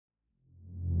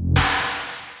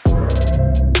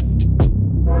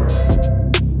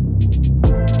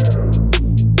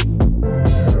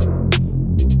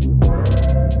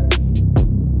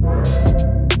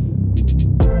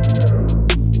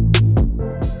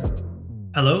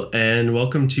Hello, and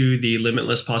welcome to the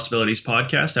Limitless Possibilities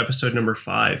podcast, episode number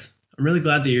 5. I'm really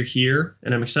glad that you're here,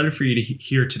 and I'm excited for you to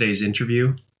hear today's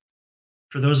interview.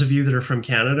 For those of you that are from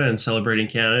Canada and celebrating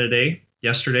Canada Day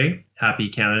yesterday, happy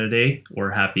Canada Day,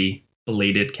 or happy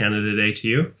belated Canada Day to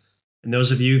you. And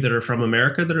those of you that are from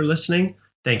America that are listening,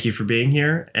 thank you for being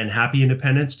here, and happy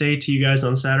Independence Day to you guys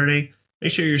on Saturday.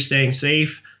 Make sure you're staying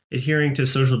safe, adhering to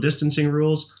social distancing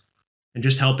rules, and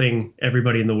just helping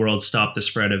everybody in the world stop the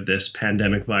spread of this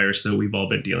pandemic virus that we've all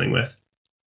been dealing with.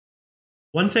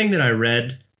 One thing that I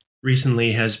read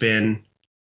recently has been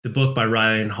the book by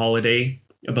Ryan Holiday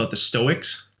about the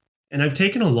Stoics, and I've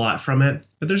taken a lot from it,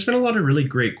 but there's been a lot of really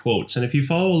great quotes. And if you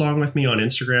follow along with me on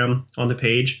Instagram on the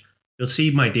page, you'll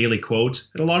see my daily quotes,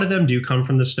 and a lot of them do come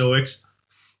from the Stoics.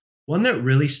 One that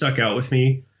really stuck out with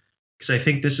me, because I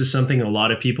think this is something a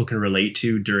lot of people can relate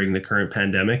to during the current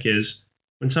pandemic, is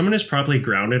when someone is properly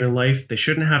grounded in life, they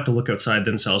shouldn't have to look outside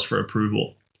themselves for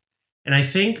approval. And I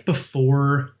think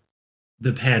before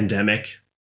the pandemic,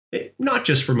 not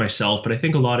just for myself, but I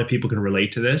think a lot of people can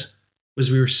relate to this,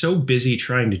 was we were so busy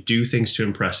trying to do things to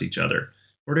impress each other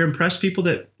or to impress people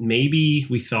that maybe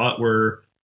we thought were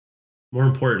more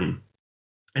important.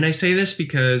 And I say this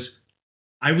because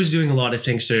I was doing a lot of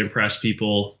things to impress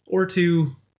people or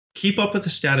to keep up with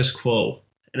the status quo.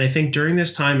 And I think during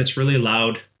this time, it's really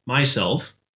allowed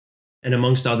myself, and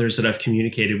amongst others that I've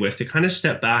communicated with, to kind of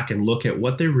step back and look at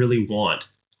what they really want.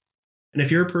 And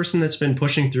if you're a person that's been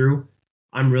pushing through,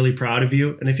 I'm really proud of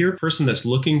you. And if you're a person that's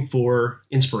looking for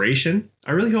inspiration,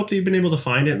 I really hope that you've been able to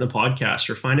find it in the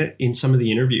podcast or find it in some of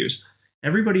the interviews.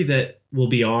 Everybody that will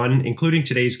be on, including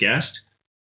today's guest,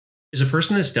 is a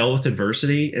person that's dealt with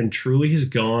adversity and truly has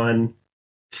gone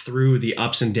through the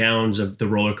ups and downs of the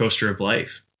roller coaster of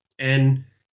life. And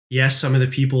yes, some of the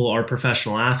people are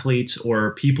professional athletes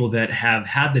or people that have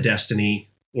had the destiny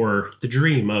or the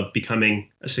dream of becoming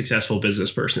a successful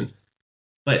business person.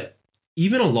 But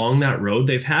even along that road,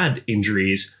 they've had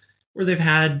injuries or they've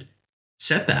had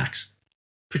setbacks.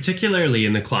 Particularly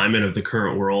in the climate of the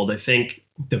current world, I think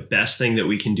the best thing that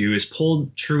we can do is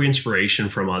pull true inspiration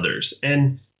from others.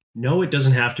 And no, it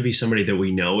doesn't have to be somebody that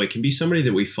we know. It can be somebody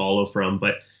that we follow from,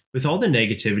 but with all the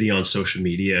negativity on social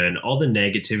media and all the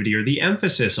negativity or the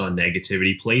emphasis on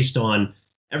negativity placed on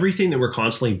everything that we're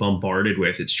constantly bombarded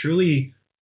with, it's truly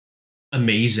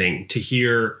amazing to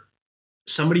hear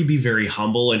somebody be very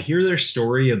humble and hear their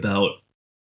story about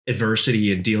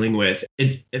adversity and dealing with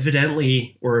it,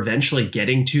 evidently or eventually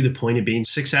getting to the point of being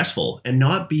successful and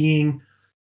not being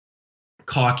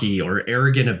cocky or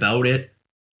arrogant about it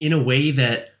in a way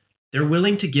that they're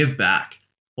willing to give back.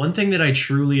 One thing that I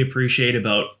truly appreciate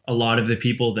about a lot of the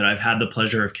people that I've had the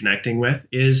pleasure of connecting with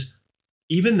is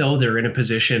even though they're in a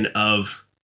position of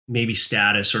maybe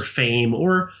status or fame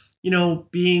or,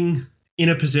 being in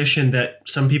a position that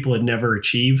some people would never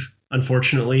achieve,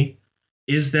 unfortunately,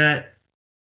 is that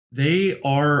they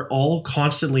are all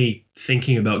constantly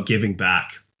thinking about giving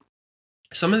back.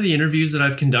 Some of the interviews that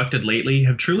I've conducted lately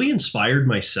have truly inspired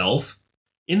myself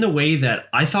in the way that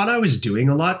I thought I was doing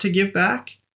a lot to give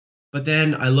back. But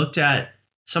then I looked at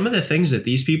some of the things that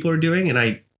these people are doing and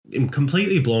I am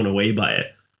completely blown away by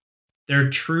it. Their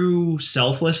true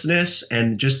selflessness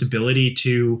and just ability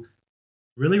to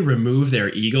really remove their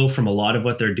ego from a lot of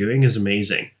what they're doing is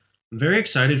amazing. I'm very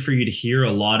excited for you to hear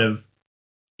a lot of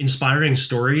inspiring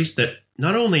stories that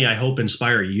not only I hope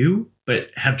inspire you, but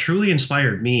have truly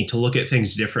inspired me to look at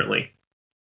things differently.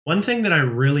 One thing that I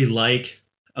really like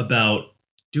about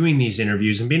doing these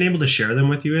interviews and being able to share them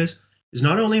with you is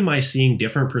not only am I seeing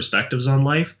different perspectives on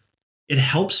life, it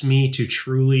helps me to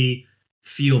truly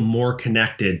feel more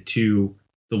connected to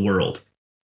the world.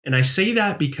 And I say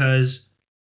that because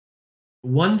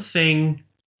one thing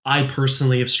I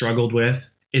personally have struggled with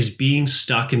is being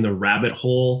stuck in the rabbit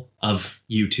hole of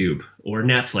YouTube or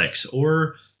Netflix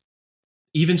or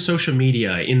even social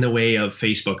media in the way of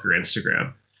Facebook or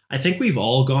Instagram. I think we've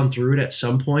all gone through it at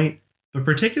some point, but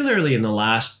particularly in the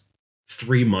last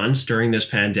 3 months during this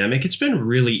pandemic, it's been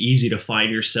really easy to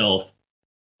find yourself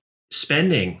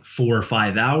spending 4 or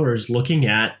 5 hours looking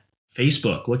at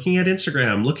Facebook, looking at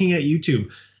Instagram, looking at YouTube.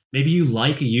 Maybe you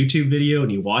like a YouTube video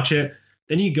and you watch it,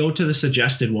 then you go to the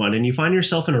suggested one and you find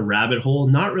yourself in a rabbit hole,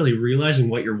 not really realizing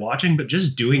what you're watching, but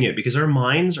just doing it because our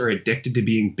minds are addicted to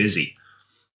being busy.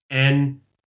 And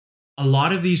a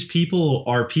lot of these people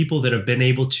are people that have been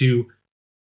able to,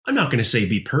 I'm not going to say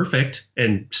be perfect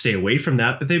and stay away from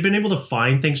that, but they've been able to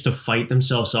find things to fight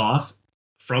themselves off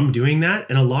from doing that.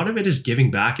 And a lot of it is giving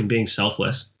back and being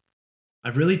selfless.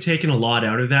 I've really taken a lot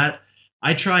out of that.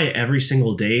 I try every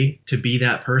single day to be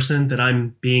that person that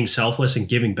I'm being selfless and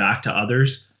giving back to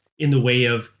others in the way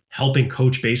of helping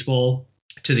coach baseball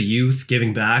to the youth,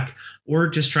 giving back, or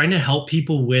just trying to help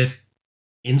people with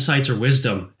insights or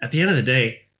wisdom. At the end of the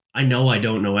day, I know I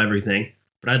don't know everything,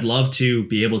 but I'd love to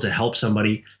be able to help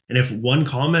somebody. And if one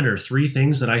comment or 3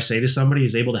 things that I say to somebody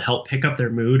is able to help pick up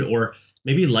their mood or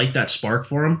maybe light that spark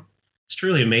for them, it's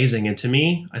truly amazing. And to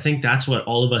me, I think that's what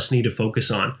all of us need to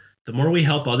focus on. The more we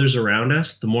help others around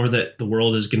us, the more that the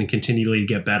world is going to continually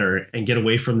get better and get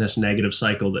away from this negative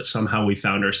cycle that somehow we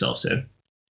found ourselves in.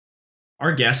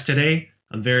 Our guest today,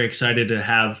 I'm very excited to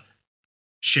have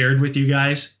shared with you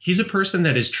guys. He's a person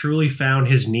that has truly found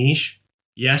his niche.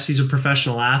 Yes, he's a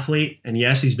professional athlete, and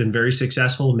yes, he's been very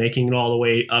successful making it all the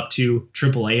way up to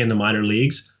AAA in the minor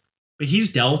leagues, but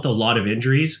he's dealt with a lot of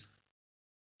injuries.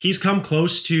 He's come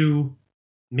close to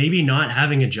maybe not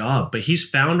having a job, but he's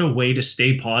found a way to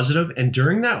stay positive. And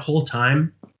during that whole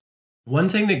time, one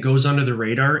thing that goes under the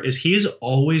radar is he has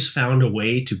always found a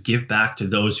way to give back to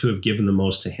those who have given the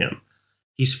most to him.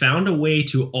 He's found a way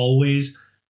to always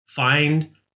find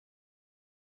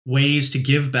ways to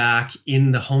give back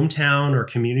in the hometown or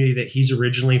community that he's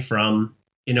originally from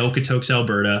in Okotoks,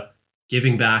 Alberta,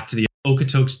 giving back to the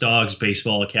Okotoks Dogs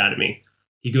Baseball Academy.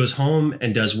 He goes home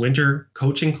and does winter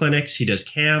coaching clinics. He does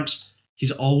camps.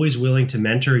 He's always willing to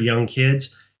mentor young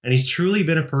kids. And he's truly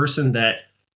been a person that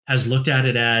has looked at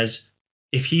it as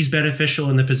if he's beneficial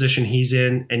in the position he's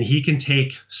in and he can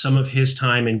take some of his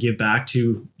time and give back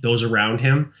to those around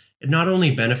him, it not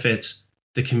only benefits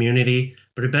the community,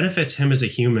 but it benefits him as a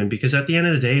human, because at the end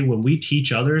of the day, when we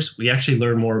teach others, we actually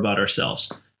learn more about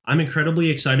ourselves. I'm incredibly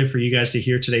excited for you guys to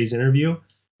hear today's interview,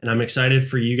 and I'm excited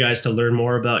for you guys to learn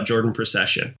more about Jordan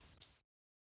Procyshen.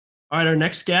 All right, our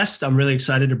next guest, I'm really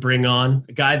excited to bring on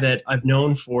a guy that I've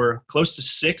known for close to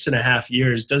 6.5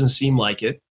 years. Doesn't seem like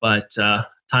it, but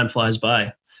time flies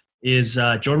by, is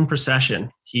Jordan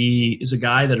Procyshen. He is a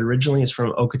guy that originally is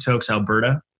from Okotoks,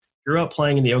 Alberta. Grew up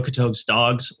playing in the Okotoks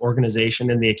Dogs organization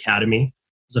in the academy.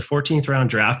 Was a 14th round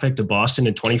draft pick to Boston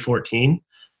in 2014.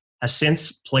 Has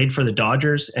since played for the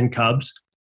Dodgers and Cubs.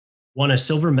 Won a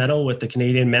silver medal with the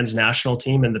Canadian men's national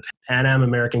team in the Pan Am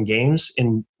American Games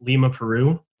in Lima,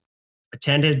 Peru.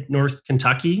 Attended North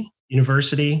Kentucky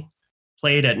University.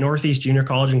 Played at Northeast Junior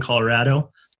College in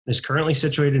Colorado. And is currently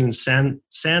situated in Sand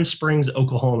Springs,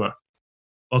 Oklahoma.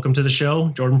 Welcome to the show,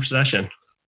 Jordan Procyshen.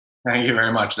 Thank you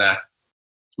very much, Zach.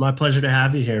 It's my pleasure to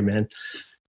have you here, man.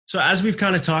 So as we've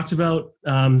kind of talked about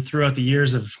throughout the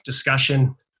years of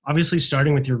discussion, obviously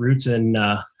starting with your roots in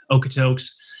Okotoks,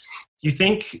 do you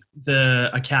think the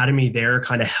academy there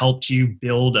kind of helped you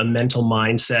build a mental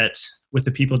mindset with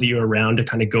the people that you were around to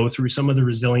kind of go through some of the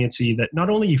resiliency that not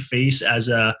only you face as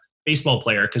a baseball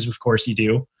player, because of course you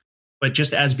do, but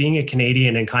just as being a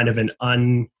Canadian in kind of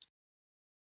an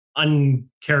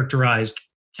uncharacterized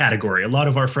category? A lot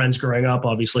of our friends growing up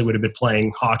obviously would have been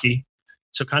playing hockey.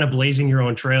 So kind of blazing your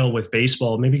own trail with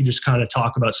baseball, maybe you can just kind of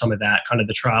talk about some of that, kind of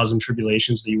the trials and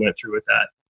tribulations that you went through with that.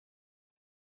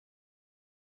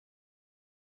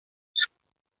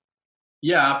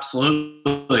 Yeah,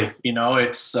 absolutely. You know,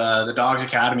 it's the Dogs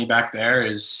Academy back there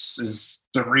is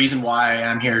the reason why I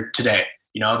am here today.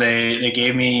 You know, they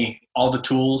gave me all the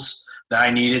tools that I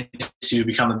needed to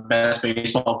become the best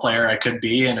baseball player I could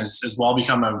be, and as well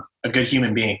become a good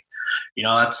human being. You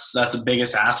know, that's the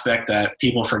biggest aspect that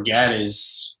people forget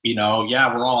is, you know,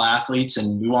 yeah, we're all athletes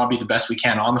and we want to be the best we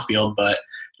can on the field, but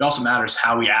it also matters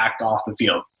how we act off the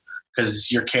field, because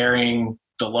you're carrying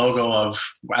the logo of,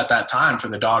 at that time, for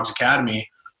the Dogs Academy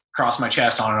across my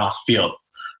chest on and off the field.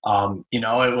 You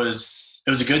know, it was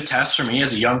a good test for me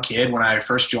as a young kid when I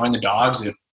first joined the Dogs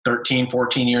at 13,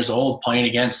 14 years old, playing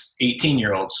against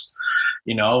 18-year-olds.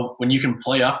 You know, when you can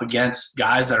play up against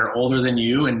guys that are older than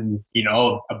you and, you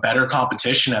know, a better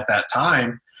competition at that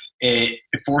time, it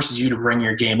forces you to bring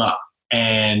your game up.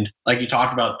 And like you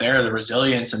talked about there, the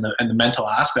resilience and the mental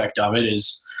aspect of it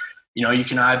is, you know, you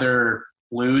can either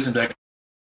lose and be like,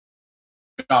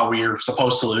 oh, we were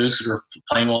supposed to lose because we're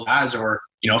playing old guys, or,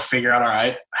 you know, figure out, all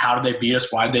right, how did they beat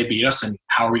us? Why did they beat us? And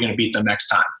how are we going to beat them next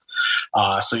time?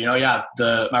 So, you know, yeah,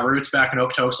 my roots back in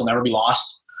Okotoks will never be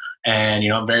lost. And, you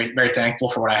know, I'm very, very thankful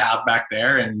for what I have back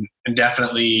there, and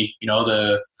definitely, you know,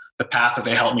 the path that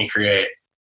they helped me create.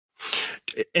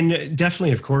 And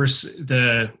definitely, of course,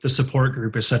 the support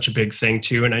group is such a big thing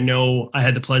too. And I know I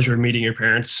had the pleasure of meeting your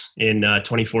parents in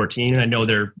 2014. And I know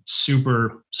they're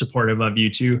super supportive of you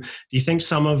too. Do you think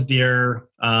some of their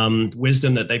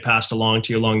wisdom that they passed along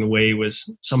to you along the way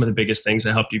was some of the biggest things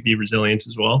that helped you be resilient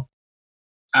as well?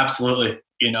 Absolutely.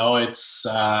 You know, it's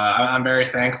I'm very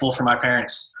thankful for my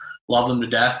parents. Love them to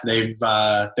death. They've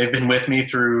been with me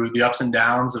through the ups and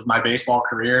downs of my baseball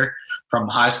career, from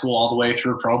high school all the way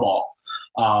through pro ball.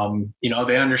 You know,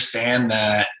 they understand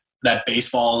that that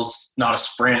baseball's not a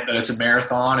sprint, that it's a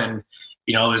marathon, and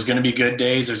there's going to be good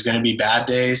days, there's going to be bad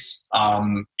days.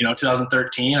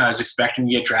 2013, I was expecting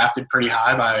to get drafted pretty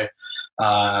high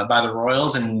by the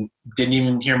Royals, and didn't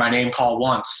even hear my name called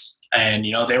once. And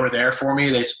they were there for me,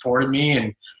 they supported me,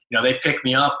 and they picked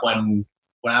me up when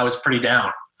I was pretty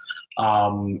down.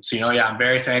 I'm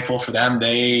very thankful for them.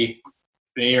 They're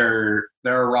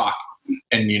a rock,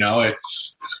 and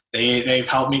they've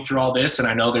helped me through all this, and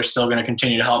I know they're still going to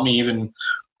continue to help me even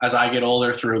as I get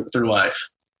older through life.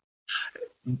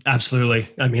 Absolutely.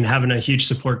 I mean, having a huge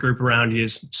support group around you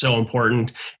is so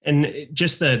important, and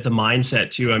just the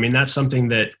mindset too. I mean, that's something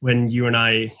that when you and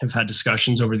I have had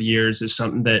discussions over the years is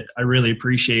something that I really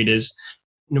appreciate. Is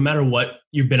no matter what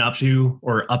you've been up to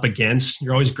or up against,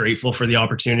 you're always grateful for the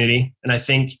opportunity. And I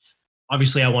think,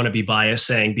 obviously, I want to be biased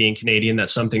saying being Canadian,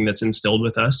 that's something that's instilled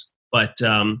with us. But,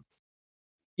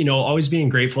 always being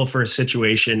grateful for a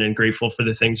situation and grateful for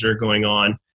the things that are going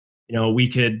on. We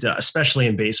could, especially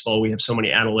in baseball, we have so many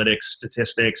analytics,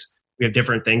 statistics, we have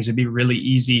different things. It'd be really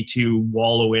easy to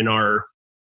wallow in our,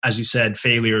 as you said,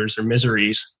 failures or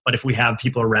miseries. But if we have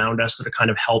people around us that kind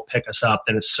of help pick us up,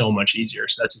 then it's so much easier.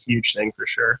 So that's a huge thing for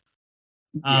sure.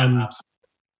 Yeah,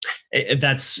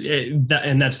 absolutely.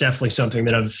 And that's definitely something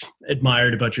that I've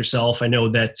admired about yourself. I know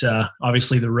that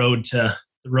obviously the road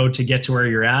to get to where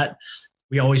you're at,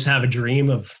 we always have a dream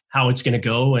of how it's going to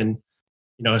go and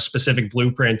a specific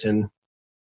blueprint. And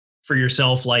for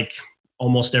yourself, like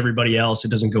almost everybody else, it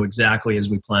doesn't go exactly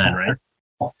as we plan,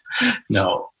 right?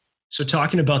 No. So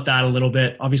talking about that a little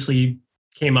bit, obviously you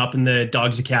came up in the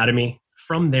Dogs Academy.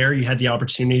 From there, you had the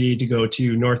opportunity to go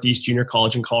to Northeast Junior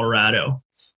College in Colorado.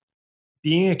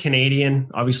 Being a Canadian,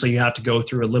 obviously you have to go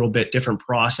through a little bit different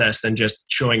process than just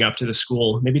showing up to the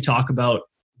school. Maybe talk about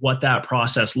what that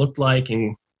process looked like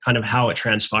and kind of how it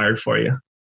transpired for you.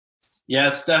 Yeah,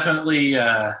 it's definitely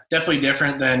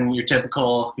different than your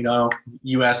typical,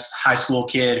 U.S. high school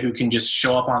kid who can just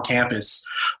show up on campus,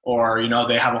 or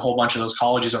they have a whole bunch of those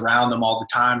colleges around them all the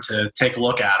time to take a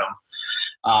look at them.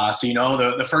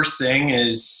 The first thing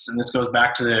is, and this goes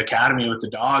back to the academy with the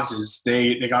Dogs, is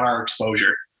they got our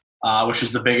exposure, which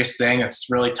was the biggest thing. It's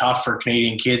really tough for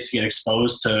Canadian kids to get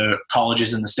exposed to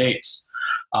colleges in the States.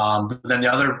 But then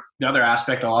the other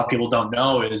aspect a lot of people don't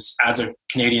know is, as a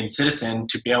Canadian citizen,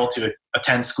 to be able to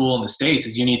attend school in the States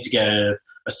is you need to get a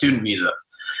student visa.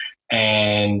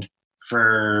 And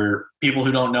for people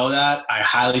who don't know that, I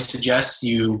highly suggest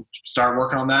you start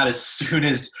working on that as soon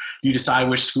as you decide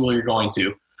which school you're going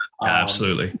to.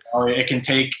 Absolutely. It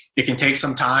can take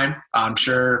some time. I'm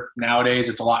sure nowadays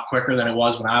it's a lot quicker than it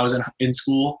was when I was in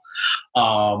school.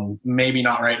 Maybe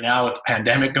not right now with the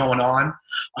pandemic going on.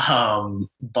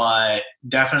 But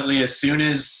definitely as soon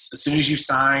as you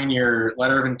sign your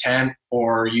letter of intent,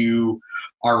 or you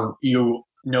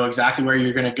know exactly where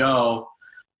you're going to go,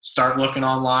 start looking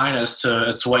online as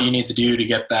to what you need to do to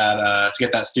get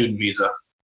that student visa.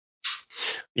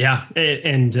 Yeah.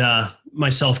 And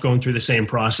myself going through the same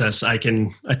process, I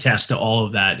can attest to all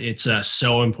of that. It's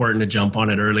so important to jump on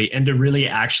it early and to really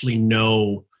actually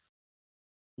know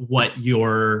what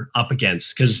you're up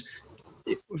against. Because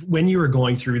when you were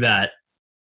going through that,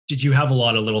 did you have a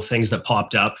lot of little things that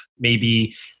popped up?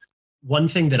 Maybe one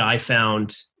thing that I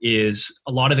found is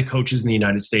a lot of the coaches in the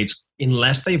United States,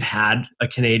 unless they've had a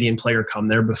Canadian player come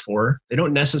there before, they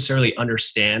don't necessarily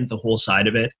understand the whole side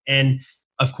of it. And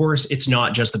of course, it's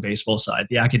not just the baseball side,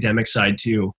 the academic side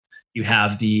too. You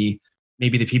have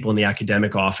maybe the people in the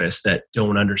academic office that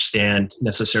don't understand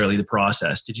necessarily the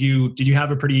process. Did you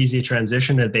have a pretty easy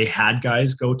transition that they had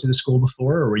guys go to the school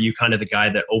before, or were you kind of the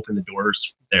guy that opened the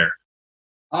doors there?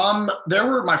 There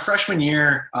were, my freshman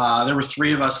year, there were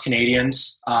 3 of us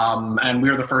Canadians, and we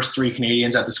were the first 3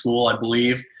 Canadians at the school, I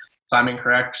believe. If I'm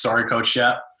incorrect, sorry, Coach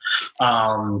Shep.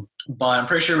 But I'm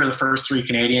pretty sure we were the first 3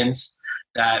 Canadians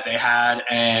that they had.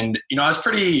 And, I was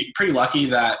pretty lucky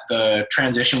that the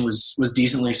transition was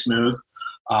decently smooth.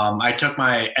 I took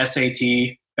my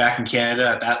SAT back in Canada.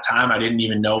 At that time, I didn't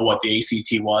even know what the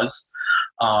ACT was.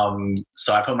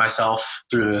 So I put myself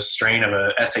through the strain of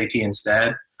a SAT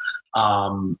instead.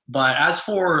 But as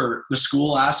for the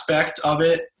school aspect of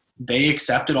it, they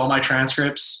accepted all my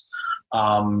transcripts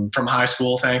from high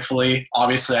school, thankfully.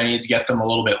 Obviously, I needed to get them a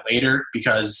little bit later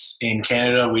because in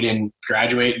Canada, we didn't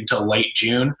graduate until late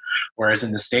June, whereas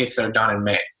in the States, they're done in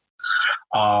May.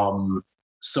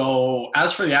 So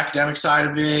as for the academic side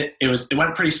of it, it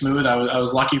went pretty smooth. I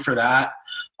was lucky for that.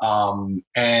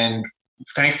 And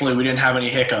thankfully, we didn't have any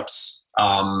hiccups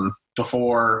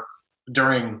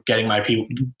during getting my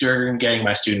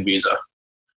student visa.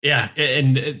 Yeah.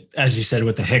 And as you said,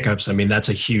 with the hiccups, I mean, that's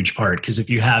a huge part, because if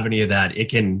you have any of that, it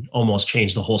can almost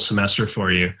change the whole semester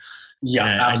for you. Yeah,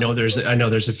 And I know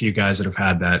there's a few guys that have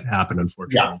had that happen,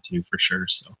 unfortunately, too, for sure.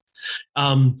 So,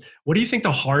 what do you think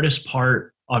the hardest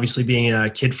part, obviously being a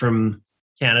kid from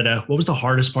Canada, what was the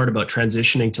hardest part about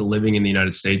transitioning to living in the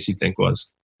United States, you think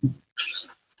was?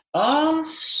 I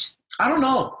don't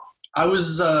know. I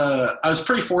was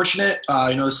pretty fortunate.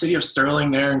 The city of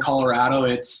Sterling there in Colorado,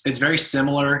 it's very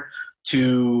similar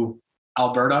to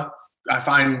Alberta. I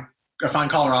find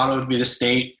Colorado would be the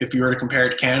state, if you were to compare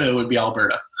it to Canada, it would be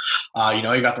Alberta.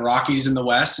 You got the Rockies in the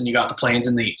west and you got the Plains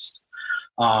in the east.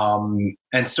 And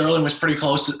Sterling was pretty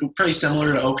close, pretty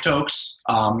similar to Okotoks.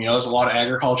 There's a lot of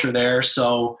agriculture there.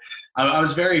 So I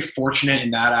was very fortunate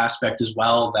in that aspect as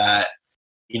well, that,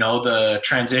 the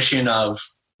transition of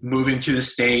moving to the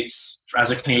States as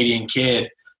a Canadian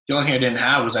kid, the only thing I didn't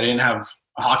have was I didn't have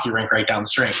a hockey rink right down the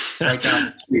street.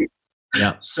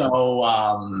 Yeah.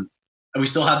 So we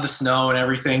still had the snow and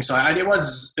everything. So it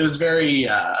was very,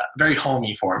 very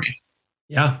homey for me.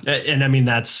 Yeah. And I mean,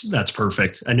 that's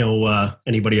perfect. I know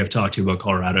anybody I've talked to about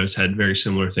Colorado has had very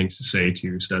similar things to say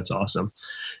too. So that's awesome.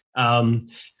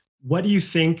 What do you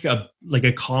think like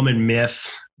a common myth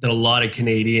that a lot of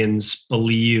Canadians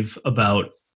believe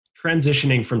about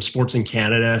transitioning from sports in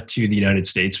Canada to the United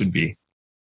States would be?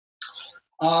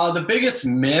 The biggest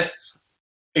myth,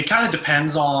 it kind of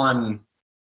depends on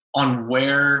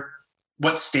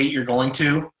what state you're going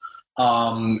to,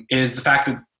 is the fact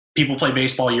that people play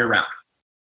baseball year round.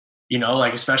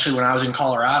 Especially when I was in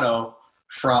Colorado,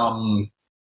 from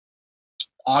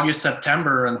August,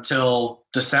 September until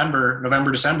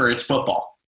November, December, it's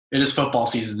football. It is football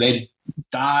season. They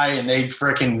die and they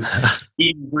freaking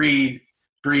eat and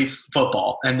breathe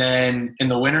football. And then in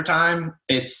the wintertime,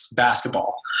 it's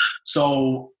basketball.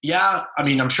 So, yeah, I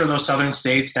mean, I'm sure those southern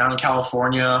states down in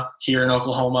California, here in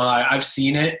Oklahoma, I've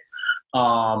seen it,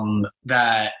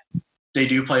 that they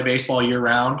do play baseball year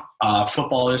round.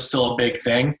 Football is still a big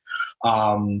thing.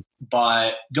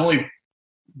 But the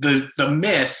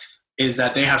myth is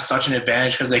that they have such an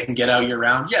advantage because they can get out year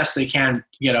round. Yes, they can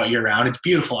get out year round. It's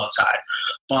beautiful outside,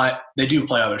 but they do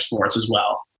play other sports as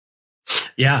well.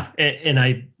 Yeah.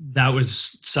 And that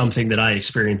was something that I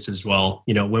experienced as well.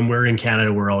 When we're in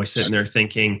Canada, we're always sitting there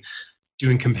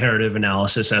doing comparative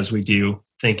analysis as we do,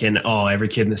 thinking, oh, every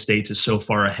kid in the States is so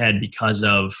far ahead because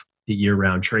of the year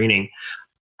round training.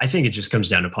 I think it just comes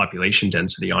down to population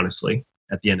density, honestly,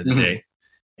 at the end of the day.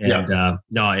 And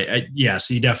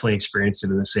so you definitely experienced it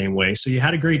in the same way. So you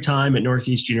had a great time at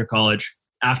Northeast Junior College.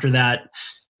 After that,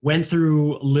 went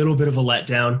through a little bit of a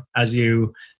letdown, as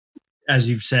you've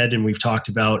said and we've talked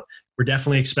about. We're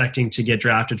definitely expecting to get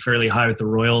drafted fairly high with the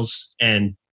Royals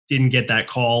and didn't get that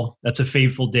call. That's a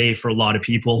fateful day for a lot of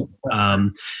people.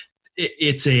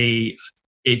 It's a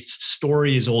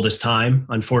story as old as time,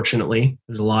 unfortunately.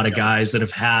 There's a lot of guys that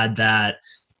have had that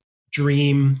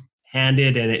dream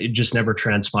handed and it just never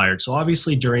transpired. So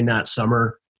obviously during that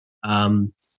summer, a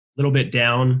little bit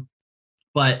down,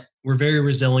 but we're very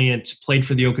resilient, played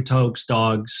for the Okotoks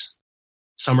Dogs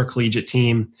summer collegiate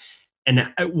team.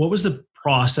 And what was the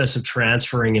process of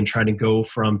transferring and trying to go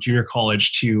from junior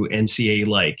college to NCAA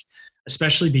like?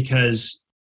 Especially because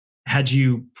had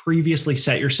you previously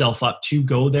set yourself up to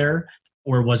go there,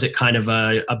 or was it kind of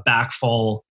a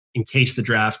backfall in case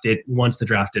once the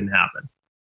draft didn't happen?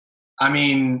 I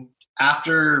mean,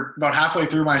 after about halfway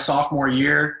through my sophomore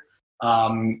year, I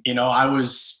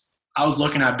was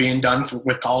looking at being done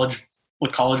with college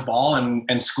ball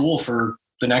and school for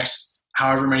the next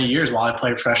however many years while I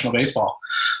played professional baseball.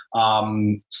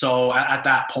 So at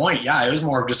that point, it was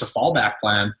more of just a fallback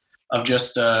plan of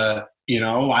just, I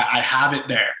have it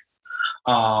there.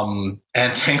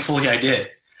 And thankfully I did.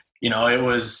 It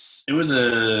was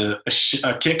a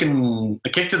kick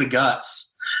to the guts,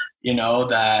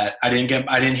 that I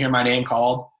didn't hear my name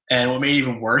called. And what made it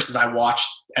even worse is I watched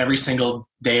every single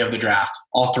day of the draft,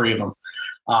 all three of them.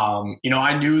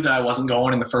 I knew that I wasn't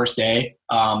going in the first day,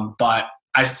 but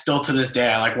I still, to this day,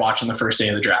 I like watching the first day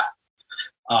of the draft.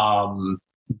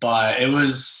 But it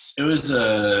was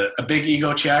a big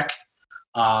ego check.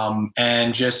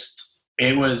 And just,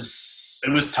 it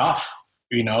was tough,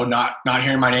 not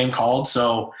hearing my name called.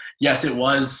 So yes, it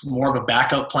was more of a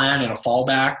backup plan and a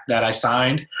fallback that I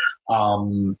signed.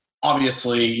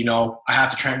 Obviously, I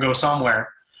have to go somewhere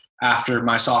after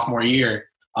my sophomore year.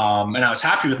 And I was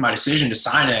happy with my decision to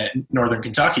sign at Northern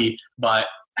Kentucky, but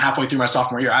halfway through my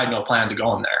sophomore year, I had no plans of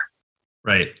going there.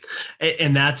 Right.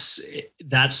 And that's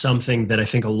something that I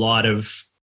think a lot of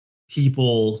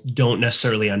people don't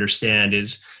necessarily understand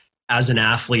is, as an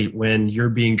athlete, when you're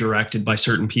being directed by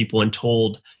certain people and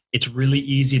told it's really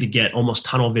easy to get almost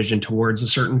tunnel vision towards a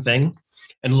certain thing.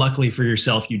 And luckily for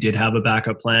yourself, you did have a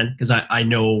backup plan, because I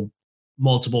know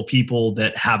multiple people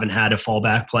that haven't had a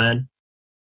fallback plan.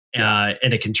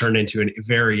 And it can turn into a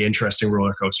very interesting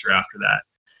roller coaster after that.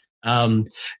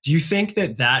 Do you think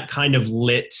that kind of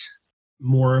lit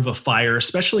more of a fire,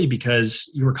 especially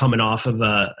because you were coming off of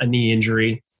a knee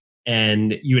injury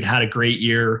and you had a great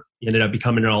year? You ended up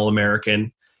becoming an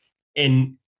All-American.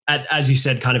 And as you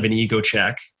said, kind of an ego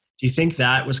check. Do you think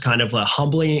that was kind of a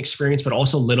humbling experience, but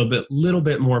also a little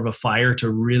bit more of a fire to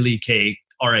really, okay,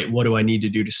 all right, what do I need to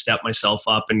do to step myself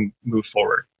up and move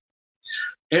forward?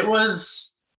 It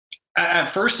was, at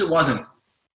first it wasn't.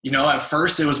 At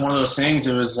first it was one of those things.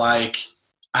 It was like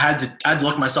I'd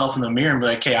look myself in the mirror and be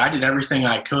like, okay, I did everything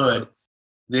I could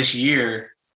this year.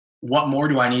 What more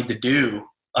do I need to do?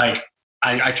 Like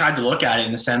I tried to look at it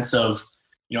in the sense of,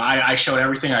 I showed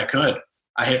everything I could.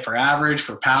 I hit for average,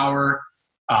 for power.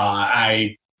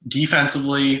 I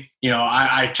defensively,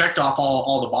 I checked off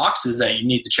all the boxes that you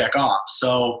need to check off.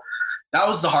 So that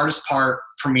was the hardest part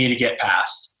for me to get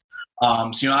past.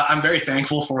 So, I'm very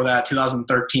thankful for that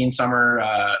 2013 summer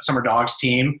dogs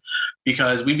team,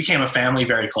 because we became a family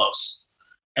very close.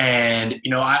 And,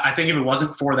 I think if it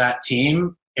wasn't for that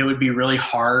team, it would be really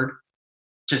hard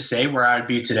to say where I'd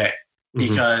be today,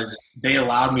 because they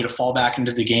allowed me to fall back in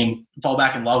love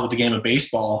with the game of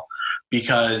baseball,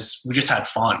 because we just had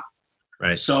fun.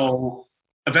 Right. So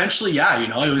eventually,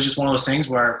 it was just one of those things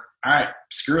where, all right,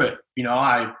 screw it.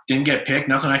 I didn't get picked,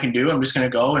 nothing I can do. I'm just going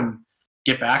to go and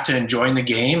get back to enjoying the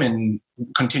game and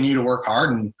continue to work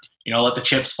hard and, let the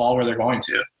chips fall where they're going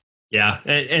to. Yeah.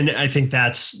 And I think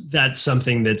that's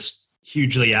something that's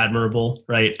hugely admirable,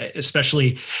 right?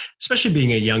 Especially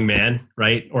being a young man,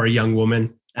 right? Or a young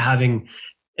woman, having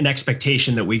an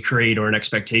expectation that we create or an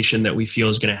expectation that we feel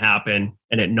is going to happen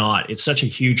and it's such a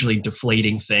hugely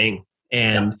deflating thing.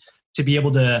 And to be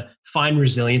able to find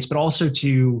resilience, but also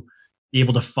to be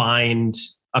able to find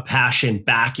a passion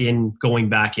going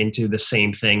back into the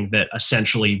same thing that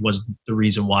essentially was the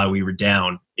reason why we were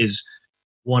down, is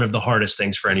one of the hardest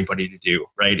things for anybody to do,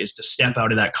 right? Is to step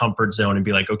out of that comfort zone and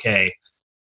be like, okay,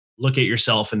 look at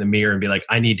yourself in the mirror and be like,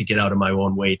 I need to get out of my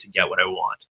own way to get what I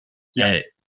want. Yeah.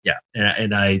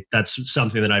 And that's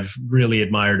something that I've really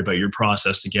admired about your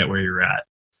process to get where you're at.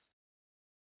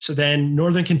 So then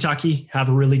Northern Kentucky have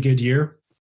a really good year.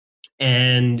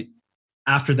 And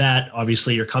after that,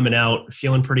 obviously you're coming out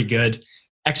feeling pretty good.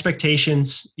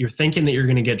 Expectations, you're thinking that you're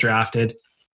going to get drafted.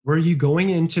 Were you going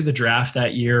into the draft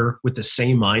that year with the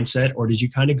same mindset, or did you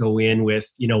kind of go in with,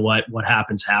 what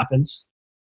happens, happens?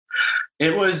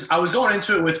 I was going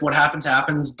into it with what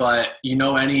happens, but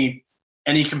any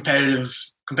competitive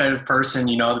person,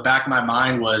 the back of my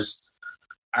mind was,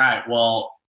 all right,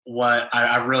 well,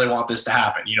 I really want this to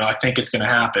happen. I think it's going to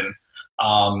happen.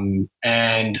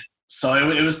 And so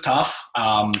it was tough.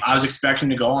 I was expecting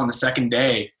to go on the second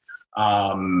day.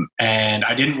 And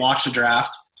I didn't watch the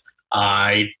draft.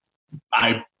 I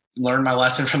learned my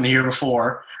lesson from the year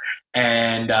before,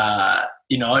 and, I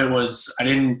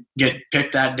didn't get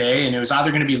picked that day, and it was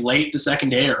either going to be late the second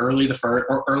day or early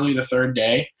the third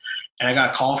day. And I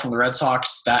got a call from the Red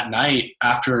Sox that night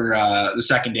after the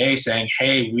second day saying,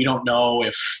 hey, we don't know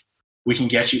if we can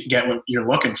get what you're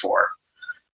looking for.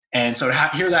 And so to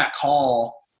hear that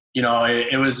call,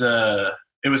 it was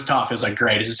tough. It was like,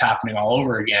 great, is this happening all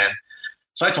over again?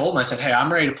 So I told him, I said, hey,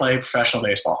 I'm ready to play professional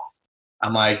baseball.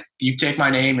 I'm like, you take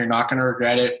my name, you're not going to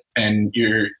regret it. And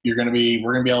we're going to be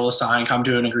able to come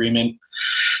to an agreement.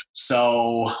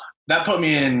 So that put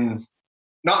me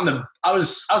I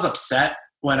was upset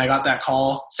when I got that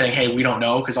call saying, hey, we don't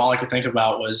know, because all I could think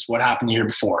about was what happened the year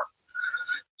before.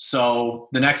 So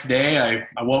the next day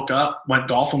I woke up, went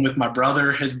golfing with my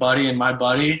brother, his buddy, and my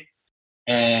buddy.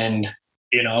 And,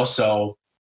 so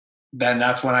then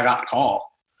that's when I got the call.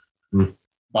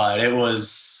 But I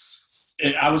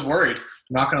was worried.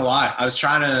 I'm not going to lie. I was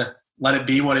trying to let it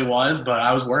be what it was, but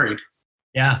I was worried.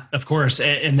 Yeah, of course.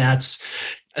 And that's,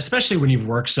 especially when you've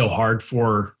worked so hard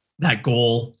for that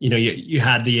goal, you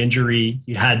had the injury,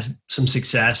 you had some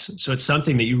success. So it's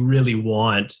something that you really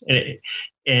want.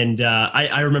 And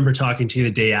I remember talking to you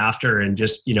the day after, and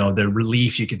just, the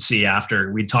relief you could see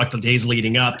after. We talked the days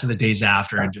leading up to the days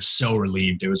after, and just so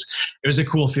relieved. It was a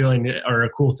cool feeling, or a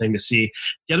cool thing to see.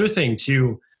 The other thing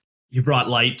too, you brought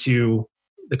light to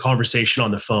the conversation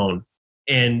on the phone.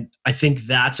 And I think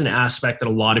that's an aspect that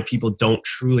a lot of people don't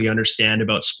truly understand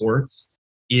about sports,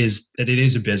 is that it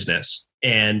is a business.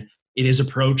 And it is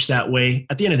approached that way.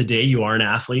 At the end of the day, you are an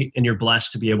athlete, and you're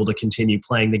blessed to be able to continue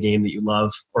playing the game that you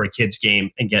love, or a kid's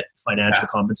game, and get financial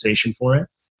compensation for it.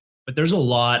 But there's a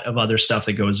lot of other stuff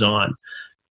that goes on.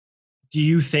 do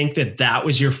you think that that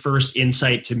was your first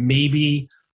insight to maybe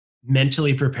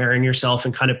mentally preparing yourself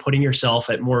and kind of putting yourself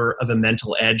at more of a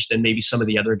mental edge than maybe some of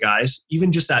the other guys?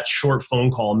 Even just that short phone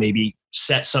call maybe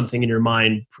set something in your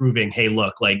mind proving, hey,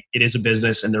 look, like it is a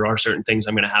business and there are certain things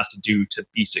I'm going to have to do to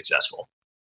be successful.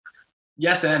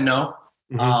 Yes and no.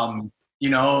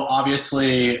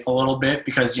 Obviously a little bit,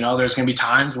 because, there's going to be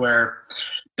times where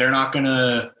they're not going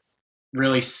to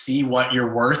really see what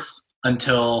you're worth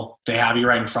until they have you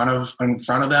right in front of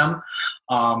them.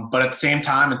 But at the same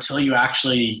time, until you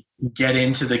actually get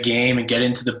into the game and get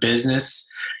into the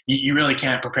business, you really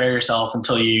can't prepare yourself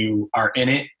until you are in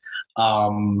it.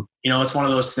 It's one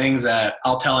of those things that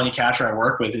I'll tell any catcher I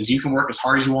work with is you can work as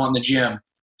hard as you want in the gym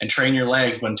and train your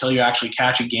legs, but until you actually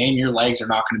catch a game, your legs are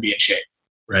not going to be in shape.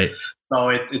 Right. So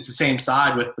it's the same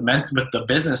side with the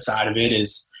business side of it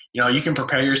is, you can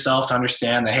prepare yourself to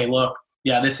understand that, hey, look,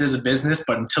 yeah, this is a business,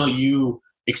 but until you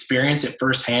experience it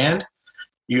firsthand,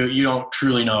 you don't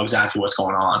truly know exactly what's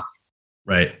going on.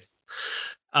 Right.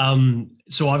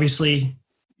 So obviously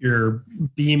you're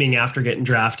beaming after getting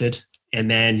drafted,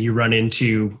 and then you run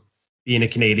into being a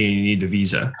Canadian, you need a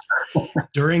visa.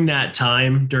 During that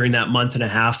time, during that month and a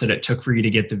half that it took for you to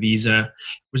get the visa,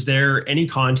 was there any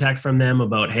contact from them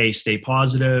about, hey, stay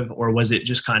positive? Or was it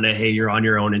just kind of, hey, you're on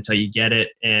your own until you get it,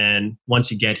 and once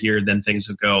you get here, then things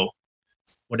will go?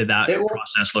 What did that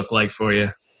process look like for you?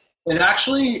 It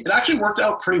actually worked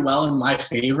out pretty well in my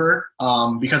favor,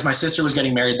 because my sister was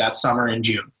getting married that summer in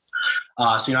June.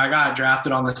 So I got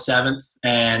drafted on the 7th,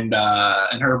 and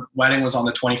her wedding was on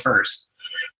the 21st.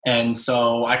 And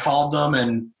so I called them,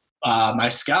 and my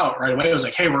scout right away was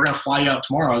like, hey, we're going to fly you out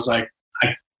tomorrow. I was like,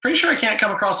 I'm pretty sure I can't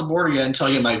come across the border yet until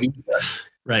I get my visa.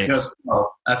 Right. He goes, oh,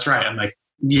 that's right. I'm like,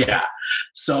 yeah.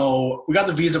 So we got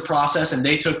the visa process, and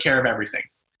they took care of everything.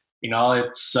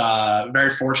 It's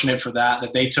very fortunate for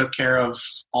that they took care of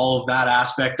all of that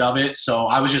aspect of it. So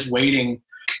I was just waiting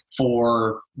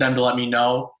for them to let me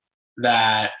know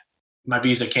that my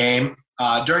visa came.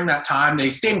 During that time, they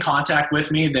stayed in contact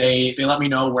with me. They let me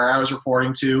know where I was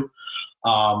reporting to,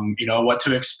 what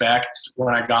to expect.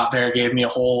 When I got there, gave me a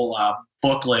whole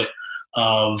booklet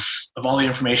of all the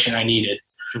information I needed.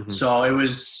 Mm-hmm. So it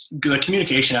was, the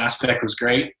communication aspect was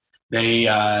great. They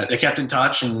kept in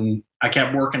touch, and I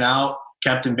kept working out,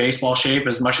 kept in baseball shape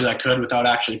as much as I could without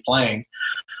actually playing.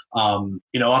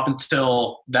 Up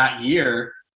until that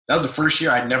year, that was the first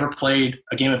year I'd never played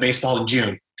a game of baseball in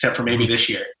June, except for maybe this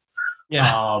year.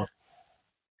 Yeah.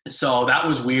 So that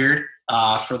was weird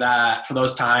for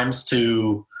those times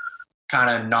to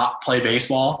kind of not play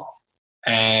baseball.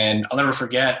 And I'll never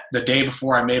forget the day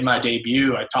before I made my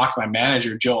debut, I talked to my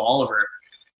manager, Joe Oliver.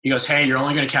 He goes, hey, you're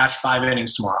only going to catch 5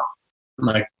 innings tomorrow. I'm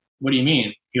like, what do you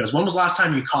mean? He goes, when was the last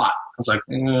time you caught? I was like,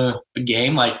 a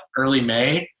game, like early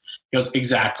May. He goes,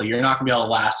 exactly. You're not going to be able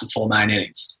to last a full 9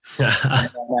 innings.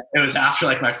 It was after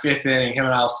like my 5th inning. Him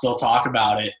and I will still talk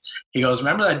about it. He goes,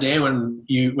 remember that day when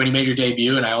you made your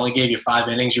debut and I only gave you 5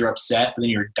 innings, you were upset, and then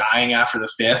you were dying after the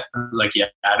 5th? I was like, yeah,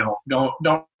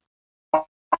 don't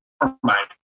mind.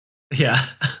 Yeah.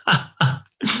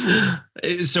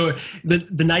 So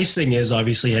the nice thing is,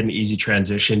 obviously, you had an easy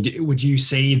transition. Would you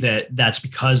say that that's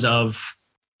because of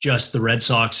just the Red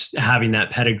Sox having that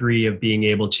pedigree of being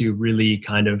able to really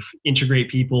kind of integrate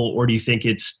people, or do you think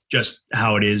it's just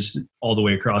how it is all the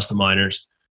way across the minors?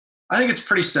 I think it's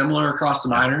pretty similar across the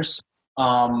minors.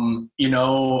 Every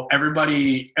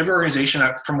organization,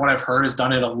 from what I've heard, has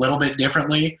done it a little bit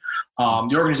differently.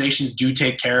 The organizations do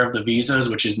take care of the visas,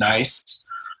 which is nice.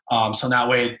 So that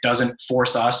way it doesn't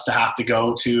force us to have to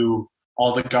go to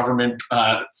all the government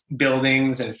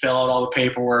buildings and fill out all the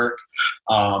paperwork.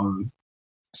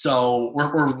 So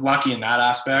we're lucky in that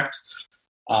aspect.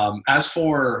 As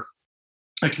for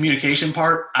the communication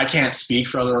part, I can't speak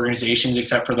for other organizations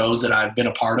except for those that I've been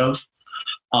a part of.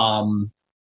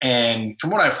 And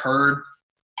from what I've heard,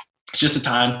 it's just a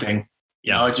time thing.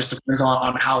 It just depends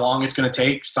on how long it's going to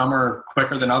take. Some are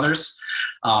quicker than others.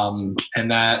 And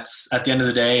that's, at the end of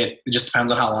the day, it just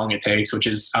depends on how long it takes, which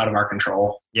is out of our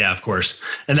control. Yeah, of course.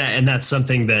 And that's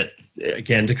something that,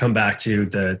 again, to come back to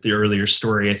the earlier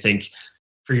story, I think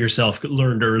for yourself,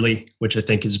 learned early, which I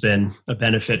think has been a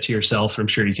benefit to yourself. I'm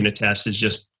sure you can attest, is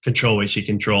just control what you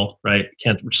control, right?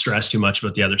 Can't stress too much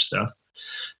about the other stuff.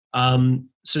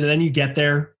 So then you get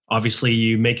there, obviously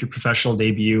you make your professional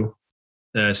debut.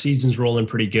 The season's rolling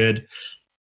pretty good.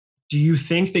 Do you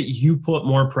think that you put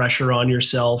more pressure on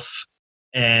yourself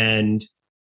and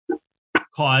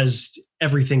caused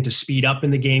everything to speed up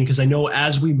in the game? Because I know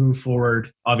as we move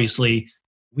forward, obviously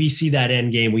we see that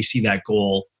end game, we see that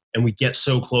goal, and we get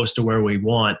so close to where we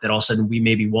want that all of a sudden we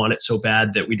maybe want it so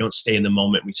bad that we don't stay in the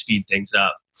moment, we speed things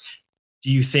up.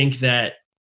 Do you think that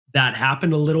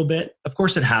happened a little bit? Of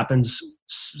course it happens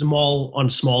on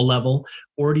small level.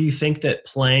 Or do you think that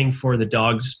playing for the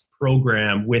Dogs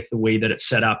program with the way that it's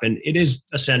set up, and it is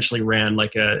essentially ran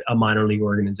like a minor league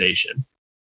organization,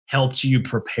 helped you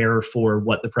prepare for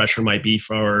what the pressure might be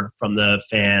from the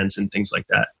fans and things like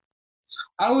that?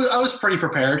 I was pretty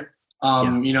prepared.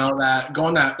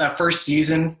 That first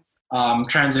season,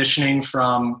 transitioning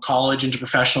from college into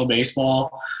professional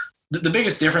baseball, the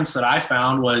biggest difference that I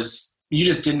found was you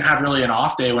just didn't have really an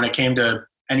off day when it came to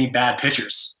any bad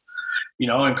pitchers.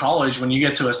 In college, when you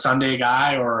get to a Sunday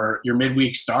guy or your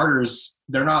midweek starters,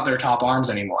 they're not their top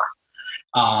arms anymore.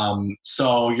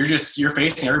 So you're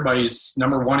facing everybody's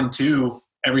number 1 and 2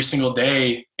 every single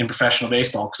day in professional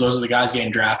baseball, because those are the guys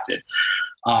getting drafted.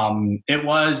 It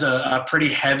was a pretty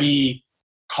heavy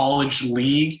college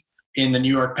league in the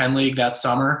New York Penn League that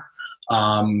summer,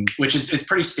 which is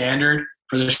pretty standard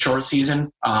for the short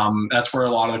season. That's where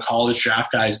a lot of the college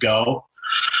draft guys go.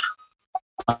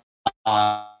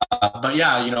 But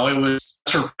yeah, it was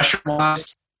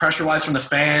pressure-wise from the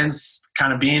fans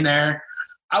kind of being there.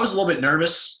 I was a little bit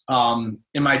nervous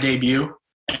in my debut,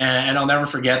 and I'll never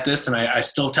forget this. And I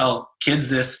still tell kids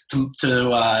this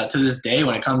to this day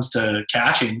when it comes to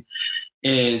catching,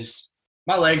 is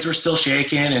my legs were still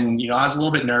shaking, and I was a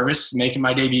little bit nervous making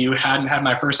my debut. Hadn't had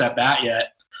my first at bat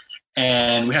yet,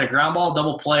 and we had a ground ball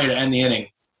double play to end the inning.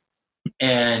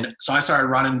 And so I started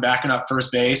running, backing up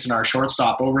first base, and our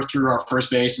shortstop overthrew our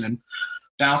first baseman,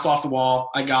 bounced off the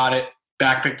wall. I got it,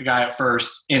 back picked the guy at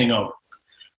first, inning over.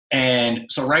 And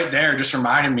so right there just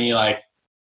reminded me, like,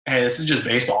 hey, this is just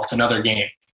baseball. It's another game.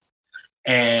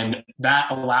 And that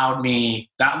allowed me,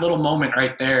 that little moment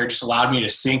right there just allowed me to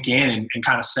sink in and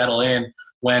kind of settle in.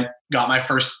 Got my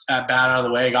first at bat out of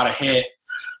the way, got a hit.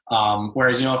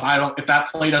 Whereas, if that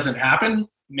play doesn't happen,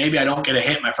 maybe I don't get a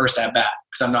hit my first at bat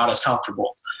because I'm not as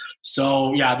comfortable.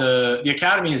 So yeah, the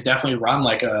academy is definitely run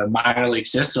like a minor league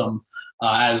system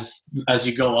as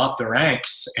you go up the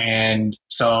ranks. And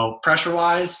so pressure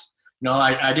wise,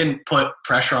 I didn't put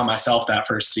pressure on myself that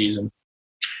first season.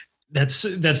 That's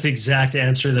the exact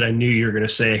answer that I knew you were going to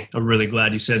say. I'm really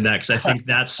glad you said that, because I think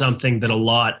that's something that a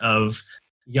lot of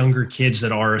younger kids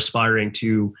that are aspiring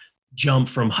to jump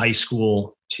from high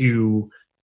school to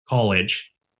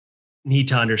college need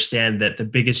to understand, that the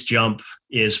biggest jump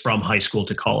is from high school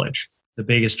to college. The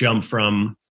biggest jump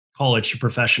from college to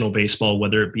professional baseball,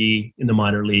 whether it be in the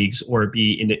minor leagues or it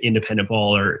be in independent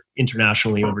ball or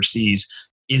internationally overseas,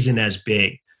 isn't as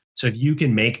big. So if you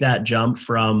can make that jump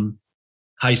from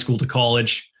high school to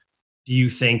college, do you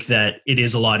think that it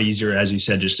is a lot easier, as you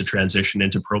said, just to transition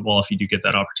into pro ball if you do get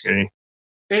that opportunity?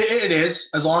 It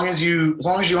is, as long as you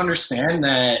understand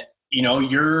that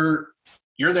you're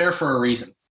there for a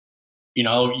reason.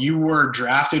 You were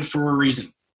drafted for a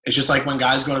reason. It's just like when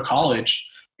guys go to college,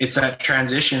 it's that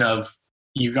transition of,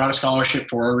 you got a scholarship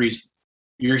for a reason.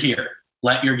 You're here.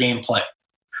 Let your game play.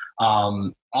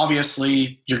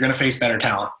 Obviously, you're going to face better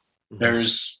talent. Mm-hmm.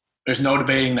 There's no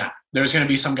debating that. There's going to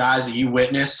be some guys that you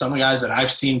witness, some guys that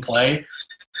I've seen play.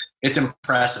 It's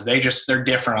impressive. They're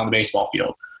different on the baseball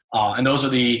field. And those are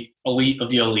the elite of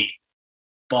the elite.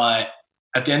 But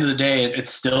at the end of the day,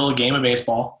 it's still a game of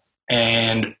baseball,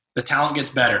 and the talent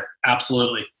gets better.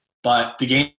 Absolutely. But the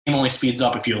game only speeds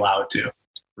up if you allow it to.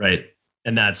 Right.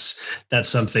 And that's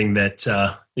something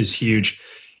that is huge.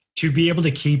 To be able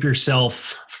to keep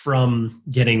yourself from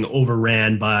getting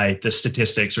overran by the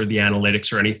statistics or the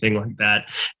analytics or anything like that,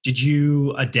 did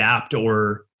you adapt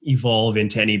or evolve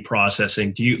into any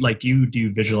processing? Do you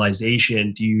do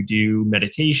visualization? Do you do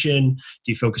meditation?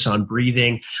 Do you focus on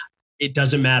breathing? It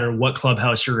doesn't matter what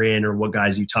clubhouse you're in or what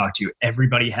guys you talk to.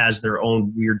 Everybody has their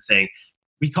own weird thing.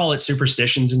 We call it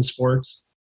superstitions in sports,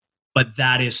 but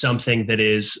that is something that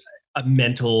is a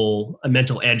mental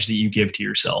edge that you give to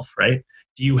yourself, right?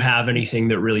 Do you have anything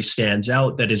that really stands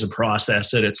out that is a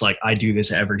process that it's like, I do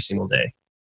this every single day?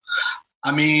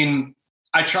 I mean,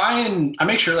 I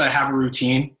make sure that I have a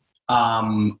routine.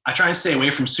 I try and stay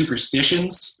away from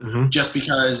superstitions, just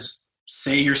because,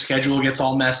 say your schedule gets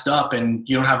all messed up and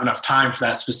you don't have enough time for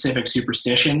that specific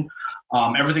superstition.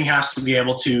 Everything has to be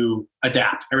able to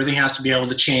adapt. Everything has to be able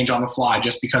to change on the fly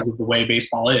just because of the way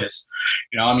baseball is.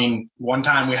 One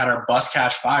time we had our bus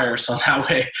catch fire, so that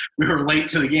way we were late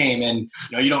to the game, and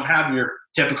you don't have your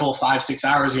typical 5-6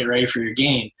 hours to get ready for your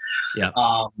game. Yeah.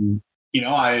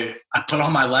 I put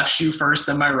on my left shoe first,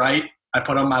 then my right. I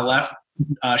put on my left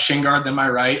shin guard, then my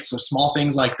right. So small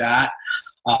things like that.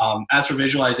 As for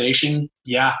visualization,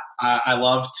 I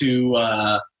love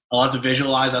to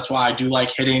visualize. That's why I do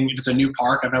like hitting. If it's a new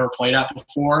park I've never played at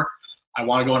before, I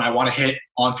want to go and I want to hit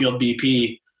on-field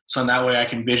BP So in that way I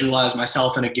can visualize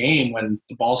myself in a game when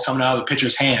the ball's coming out of the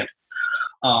pitcher's hand.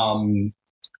 And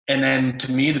then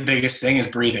to me, the biggest thing is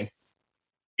breathing.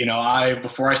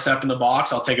 Before I step in the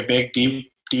box, I'll take a big,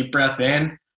 deep breath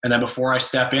in. And then before I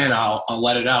step in, I'll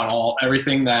let it out.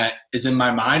 Everything that is in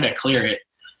my mind, I clear it.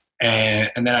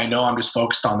 And then I know I'm just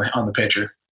focused on the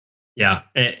pitcher. Yeah.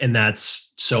 And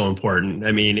that's so important.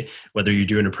 I mean, whether you're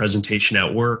doing a presentation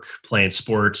at work, playing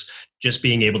sports, just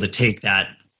being able to take that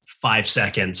 5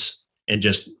 seconds and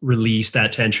just release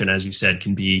that tension, as you said,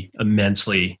 can be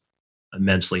immensely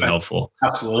helpful.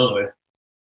 Absolutely.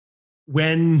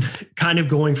 When kind of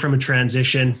going from a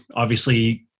transition,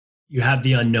 obviously you have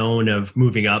the unknown of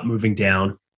moving up, moving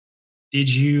down.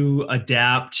 Did you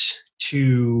adapt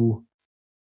to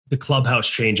the clubhouse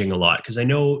changing a lot? Because I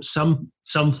know some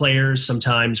players,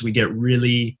 sometimes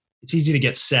it's easy to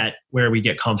get set where we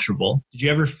get comfortable. Did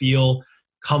you ever feel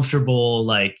comfortable,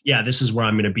 like, yeah, this is where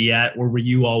I'm going to be at? Or were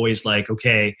you always like,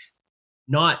 okay,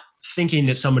 not thinking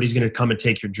that somebody's going to come and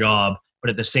take your job, but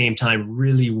at the same time,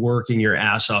 really working your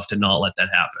ass off to not let that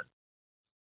happen?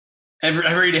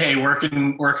 Every day,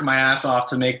 working my ass off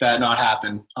to make that not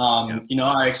happen.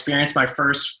 I experienced my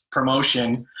first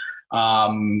promotion.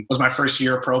 Was my first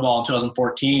year of pro ball in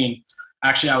 2014.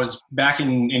 Actually, I was back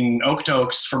in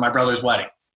Okotoks for my brother's wedding.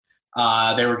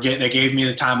 They gave me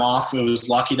the time off. It was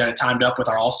lucky that it timed up with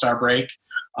our All-Star break.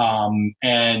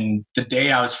 And the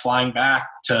day I was flying back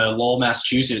to Lowell,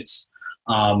 Massachusetts,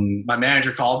 my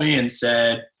manager called me and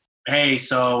said, "Hey,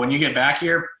 so when you get back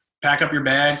here, pack up your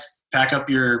bags, pack up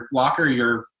your locker.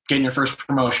 You're getting your first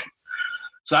promotion."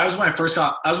 So that was when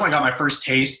I got my first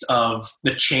taste of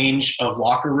the change of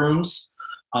locker rooms.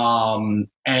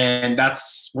 And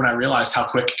that's when I realized how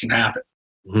quick it can happen.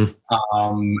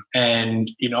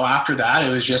 Mm-hmm. After that, it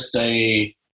was just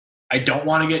I don't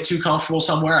want to get too comfortable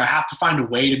somewhere. I have to find a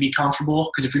way to be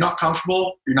comfortable, because if you're not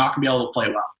comfortable, you're not going to be able to play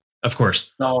well. Of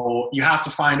course. So you have to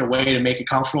find a way to make it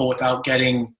comfortable without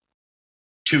getting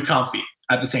too comfy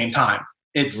at the same time.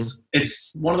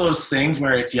 It's one of those things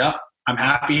where it's, yep, I'm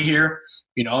happy here.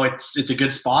 It's a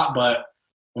good spot, but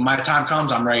when my time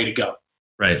comes, I'm ready to go.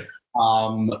 Right.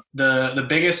 The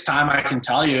biggest time I can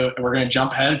tell you, we're going to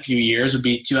jump ahead a few years, would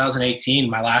be 2018.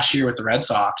 My last year with the Red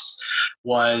Sox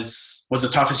was the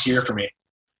toughest year for me.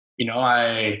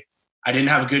 I didn't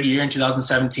have a good year in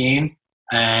 2017,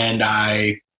 and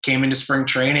I came into spring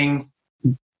training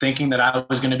thinking that I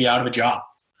was going to be out of a job.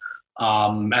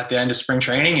 At the end of spring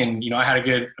training, and I had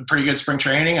a pretty good spring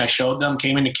training. I showed them,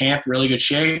 came into camp really good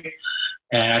shape,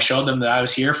 and I showed them that I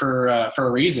was here for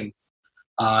a reason.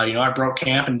 I broke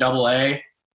camp in AA,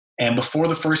 and before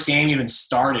the first game even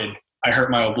started, I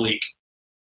hurt my oblique.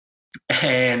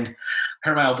 And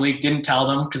hurt my oblique, didn't tell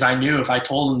them, because I knew if I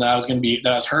told them that I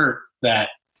was hurt, that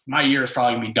my year is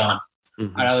probably gonna be done.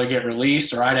 Mm-hmm. I'd either get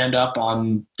released or I'd end up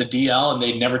on the DL and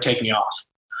they'd never take me off.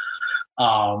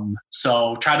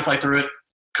 So tried to play through it,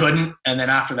 couldn't. And then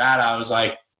after that, I was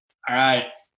like, all right,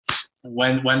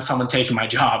 when's someone taking my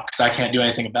job? Because I can't do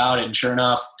anything about it. And sure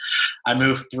enough, I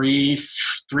moved three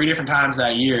different times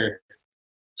that year.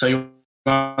 So you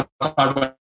want to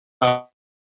talk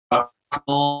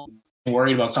about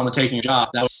worried about someone taking your job.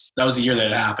 That was the year that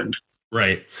it happened.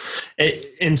 Right.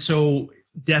 And so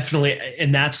definitely,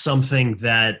 and that's something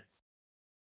that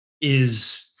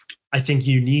is, I think,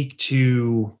 unique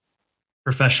to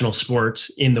professional sports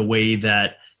in the way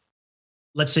that,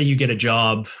 let's say you get a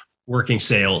job working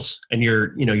sales and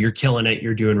you're killing it,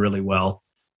 you're doing really well.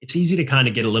 It's easy to kind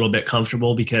of get a little bit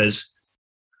comfortable because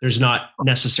there's not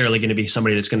necessarily going to be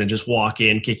somebody that's going to just walk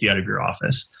in, kick you out of your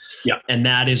office. Yeah. And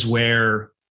that is where,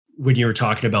 when you were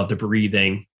talking about the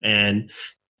breathing and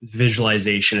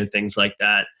visualization and things like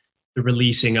that, the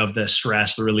releasing of the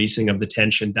stress, the releasing of the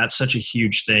tension, that's such a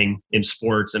huge thing in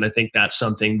sports. And I think that's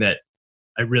something that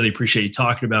I really appreciate you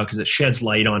talking about, because it sheds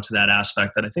light onto that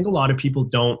aspect that I think a lot of people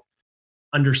don't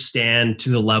understand to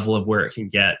the level of where it can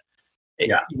get.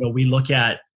 Yeah. We look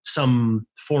at some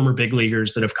former big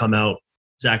leaguers that have come out,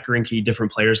 Zach Greinke,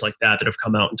 different players like that have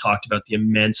come out and talked about the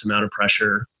immense amount of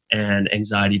pressure and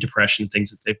anxiety, depression,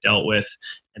 things that they've dealt with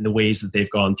and the ways that they've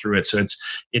gone through it. So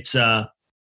it's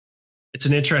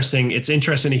interesting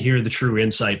to hear the true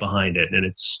insight behind it. And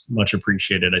it's much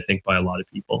appreciated, I think, by a lot of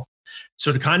people.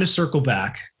 So to kind of circle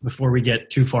back before we get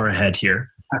too far ahead here,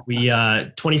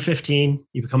 2015,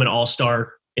 you become an all-star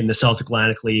in the South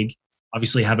Atlantic League,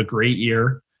 obviously have a great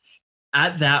year.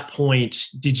 At that point,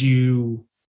 did you,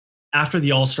 after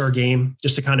the all-star game,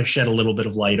 just to kind of shed a little bit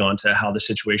of light onto how the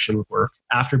situation would work,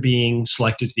 after being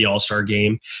selected to the all-star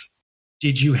game,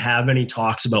 did you have any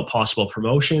talks about possible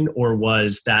promotion, or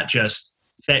was that just,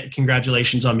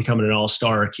 congratulations on becoming an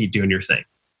all-star, keep doing your thing?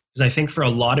 Because I think for a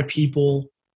lot of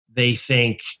people, they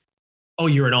think, oh,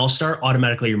 you're an all-star,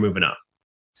 automatically you're moving up.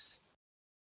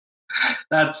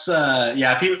 That's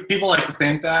yeah. People like to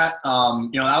think that.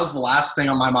 That was the last thing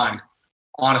on my mind.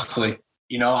 Honestly,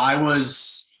 I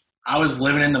was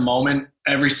living in the moment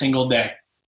every single day.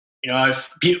 A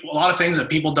lot of things that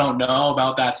people don't know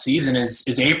about that season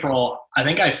is April. I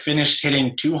think I finished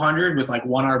hitting 200 with like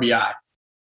 1 RBI,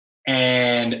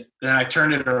 and then I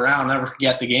turned it around. I'll never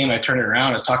forget the game. I turned it around.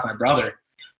 I was talking to my brother,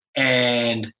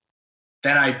 and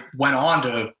then I went on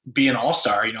to be an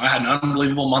all-star. I had an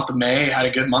unbelievable month of May, had a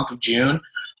good month of June.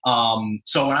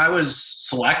 So when I was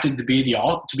selected to be the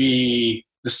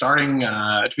starting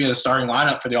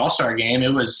lineup for the all-star game,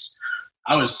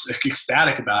 I was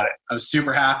ecstatic about it. I was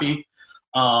super happy.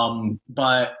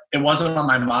 But it wasn't on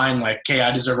my mind like, hey,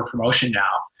 I deserve a promotion now.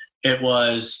 It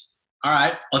was, all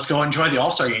right, let's go enjoy the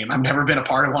all-star game. I've never been a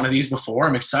part of one of these before.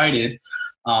 I'm excited.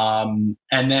 And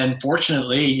then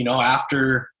fortunately,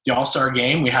 after the all-star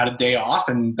game, we had a day off,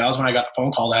 and that was when I got the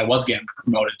phone call that I was getting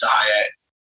promoted to high A.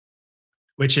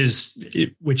 Which is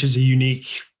a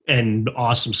unique and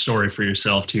awesome story for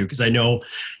yourself too. Because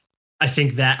I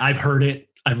think that I've heard it.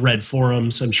 I've read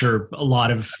forums. I'm sure a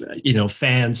lot of,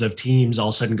 fans of teams all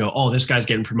of a sudden go, oh, this guy's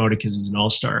getting promoted because he's an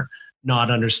all-star, not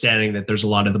understanding that there's a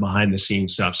lot of the behind the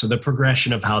scenes stuff. So the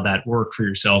progression of how that worked for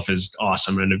yourself is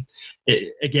awesome. And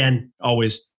again,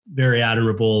 always very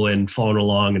admirable and following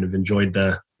along, and have enjoyed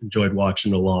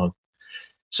watching along.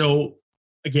 So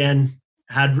again,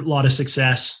 had a lot of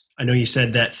success. I know you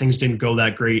said that things didn't go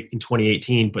that great in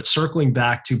 2018, but circling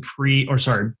back to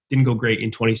didn't go great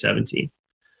in 2017.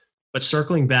 But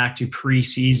circling back to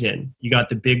pre-season, you got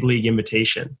the big league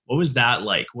invitation. What was that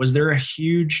like? Was there a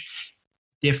huge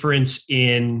difference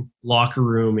in locker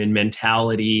room, in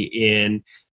mentality,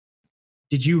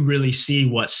 did you really see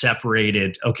what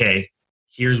separated, okay,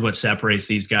 here's what separates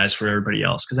these guys from everybody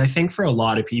else? Because I think for a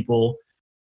lot of people,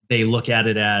 they look at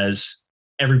it as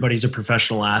everybody's a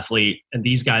professional athlete and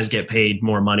these guys get paid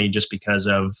more money just because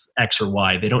of X or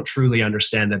Y. They don't truly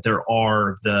understand that there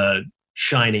are the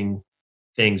shining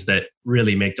things that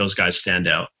really make those guys stand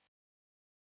out.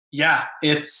 Yeah,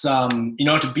 it's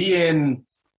to be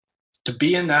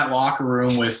in that locker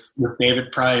room with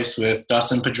David Price, with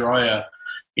Dustin Pedroia.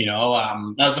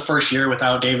 That was the first year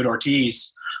without David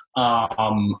Ortiz.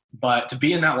 But to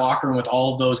be in that locker room with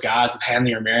all of those guys, with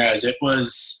Hanley Ramirez, it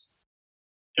was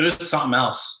something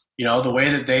else. The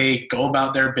way that they go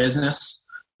about their business,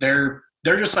 they're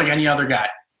just like any other guy.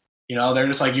 They're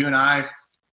just like you and I.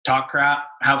 Talk crap,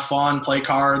 have fun, play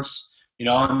cards,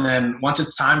 and then once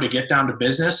it's time to get down to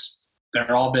business,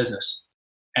 they're all business.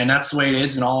 And that's the way it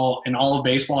is in all of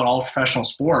baseball and all professional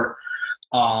sport.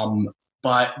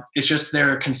 But it's just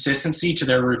their consistency to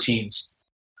their routines.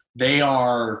 They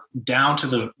are down to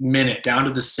the minute, down to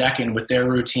the second with their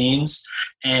routines,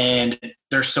 and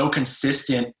they're so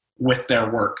consistent with their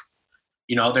work.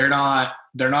 They're not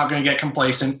going to get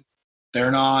complacent. They're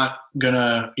not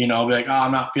gonna, be like, oh,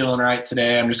 I'm not feeling right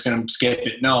today, I'm just gonna skip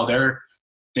it. No,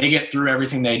 they get through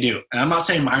everything they do. And I'm not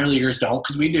saying minor leaguers don't,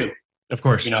 because we do. Of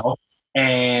course.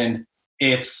 And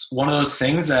it's one of those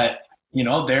things that,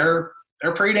 they're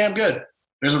pretty damn good.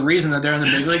 There's a reason that they're in the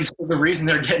big leagues. There's a reason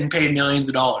they're getting paid millions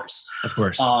of dollars. Of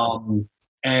course.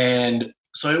 And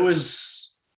so it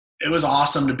was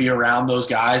awesome to be around those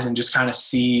guys and just kind of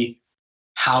see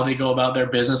how they go about their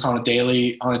business on a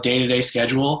day-to-day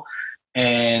schedule,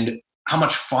 and how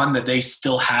much fun that they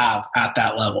still have at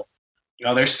that level.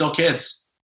 They're still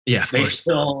kids. Yeah, they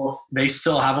still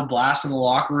have a blast in the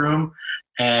locker room,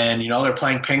 and they're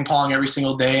playing ping pong every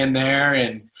single day in there,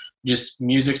 and just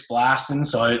music's blasting.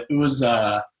 So it was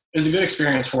a good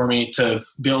experience for me to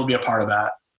be able to be a part of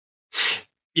that.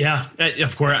 Yeah,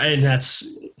 of course, and that's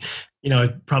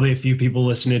probably a few people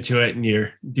listening to it, and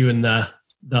you're doing the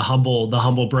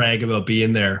humble brag about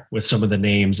being there with some of the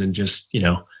names and just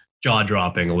jaw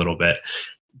dropping a little bit.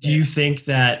 Do you think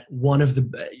that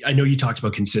I know you talked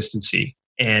about consistency,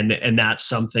 and that's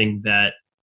something that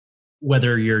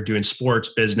whether you're doing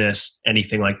sports, business,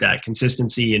 anything like that,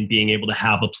 consistency and being able to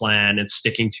have a plan and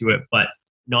sticking to it, but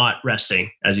not resting,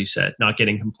 as you said, not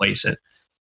getting complacent.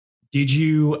 Did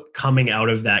you, coming out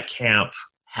of that camp,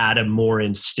 had a more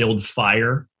instilled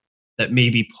fire that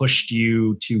maybe pushed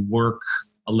you to work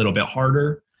a little bit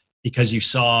harder because you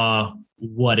saw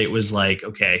what it was like?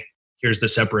 Okay, here's the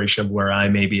separation of where I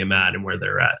maybe am at and where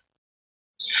they're at.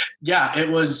 Yeah, it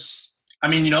was. I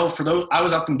mean, for those, I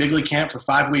was up in big league camp for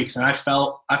 5 weeks, and I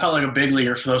felt like a big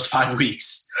leaguer for those 5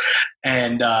 weeks.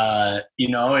 And it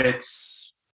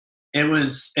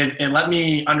let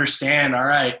me understand. All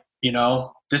right,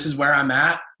 this is where I'm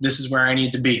at. This is where I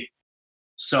need to be.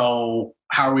 So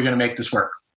how are we going to make this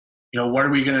work? What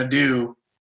are we going to do?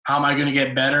 How am I going to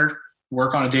get better?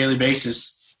 Work on a daily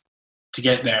basis to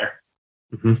get there.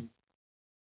 Mm-hmm.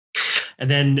 And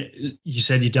then you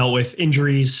said you dealt with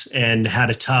injuries and had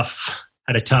a tough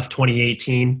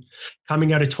 2018.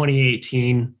 Coming out of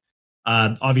 2018,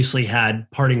 obviously had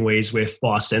parting ways with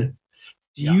Boston.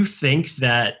 Do you think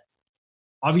that,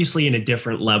 obviously in a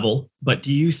different level, but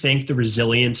do you think the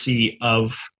resiliency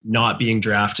of not being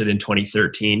drafted in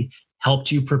 2013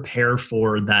 helped you prepare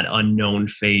for that unknown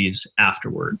phase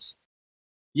afterwards?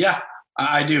 Yeah,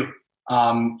 I do.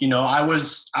 I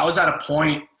was at a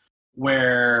point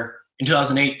where in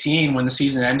 2018, when the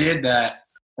season ended,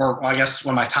 or I guess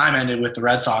when my time ended with the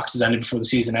Red Sox, is ended before the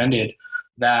season ended,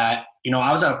 that,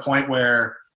 I was at a point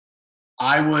where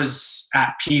I was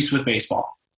at peace with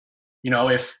baseball.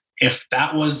 If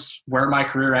that was where my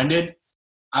career ended,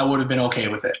 I would have been okay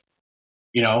with it.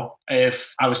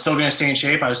 If I was still going to stay in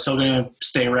shape, I was still going to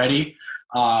stay ready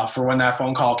for when that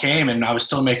phone call came, and I was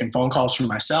still making phone calls for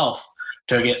myself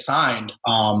to get signed.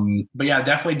 But yeah,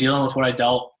 definitely dealing with what I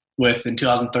dealt with in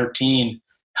 2013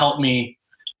 helped me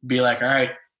be like, all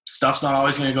right, stuff's not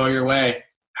always going to go your way.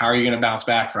 How are you going to bounce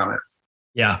back from it?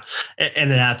 Yeah. And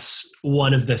that's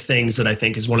one of the things that I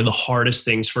think is one of the hardest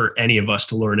things for any of us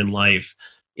to learn in life,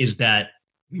 is that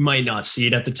we might not see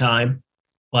it at the time,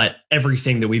 but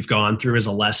everything that we've gone through is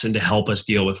a lesson to help us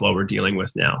deal with what we're dealing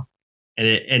with now.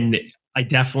 And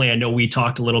I know we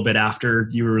talked a little bit after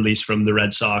you were released from the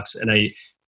Red Sox, and a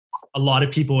lot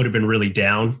of people would have been really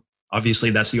down. Obviously,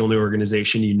 that's the only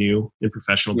organization you knew in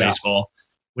professional baseball.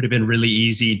 Would have been really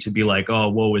easy to be like, oh,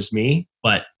 woe is me,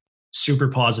 but super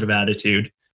positive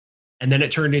attitude. And then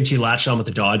it turned into you latched on with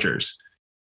the Dodgers.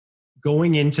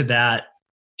 Going into that,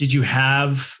 did you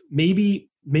have maybe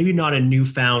not a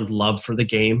newfound love for the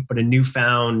game, but a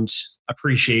newfound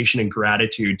appreciation and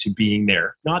gratitude to being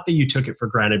there? Not that you took it for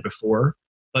granted before,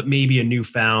 but maybe a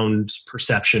newfound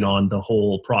perception on the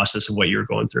whole process of what you were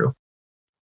going through.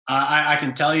 I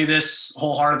can tell you this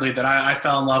wholeheartedly, that I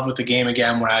fell in love with the game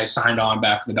again when I signed on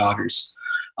back with the Dodgers.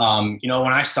 When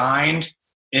I signed,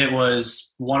 it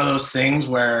was one of those things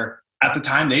where at the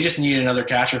time they just needed another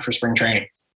catcher for spring training.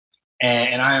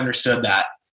 And I understood that.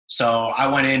 So I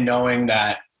went in knowing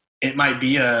that it might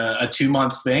be a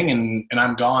 2-month thing and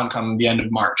I'm gone come the end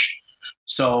of March.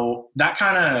 So that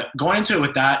kind of going into it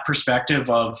with that perspective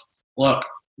of, look,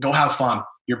 go have fun.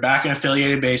 You're back in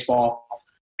affiliated baseball,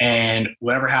 and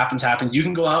whatever happens, happens. You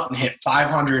can go out and hit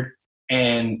 500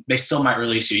 and they still might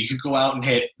release you. You could go out and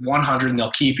hit 100 and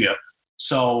they'll keep you.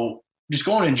 So just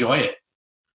go and enjoy it.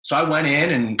 So I went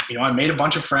in and, I made a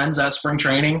bunch of friends at spring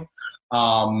training.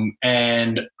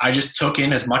 And I just took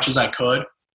in as much as I could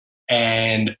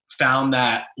and found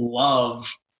that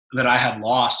love that I had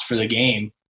lost for the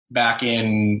game back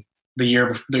in the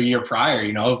year prior,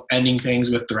 ending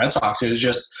things with the Red Sox. It was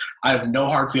just, I have no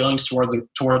hard feelings towards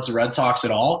the Red Sox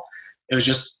at all. It was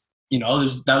just, that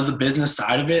was the business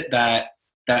side of it that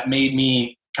made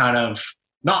me kind of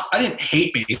I didn't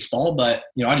hate baseball, but,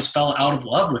 I just fell out of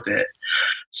love with it.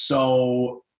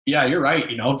 So yeah, you're right.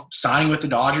 Signing with the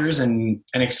Dodgers and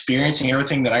experiencing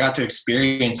everything that I got to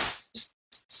experience,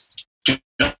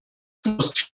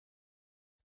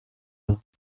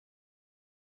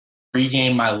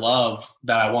 regain my love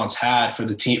that I once had for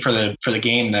the team, for the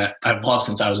game that I've loved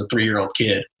since I was a 3-year-old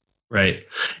kid. Right.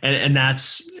 And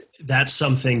that's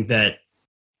something that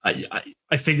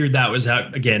I figured that was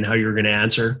how you were going to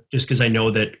answer, just because I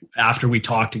know that after we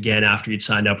talked again, after you'd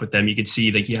signed up with them, you could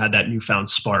see that you had that newfound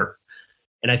spark.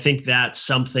 And I think that's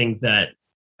something that,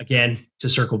 again, to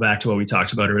circle back to what we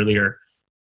talked about earlier,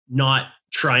 not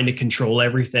trying to control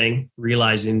everything,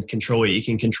 realizing control what you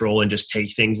can control and just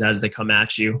take things as they come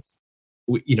at you.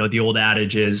 The old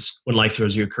adage is, when life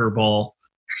throws you a curveball,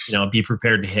 be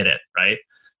prepared to hit it, right?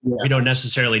 Yeah. We don't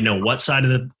necessarily know what side of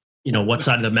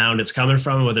the mound it's coming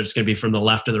from, whether it's going to be from the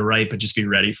left or the right, but just be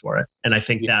ready for it. And I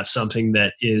think that's something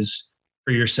that is,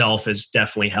 for yourself, has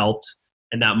definitely helped.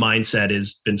 And that mindset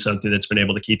has been something that's been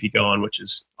able to keep you going, which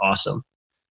is awesome.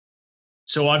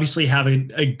 So obviously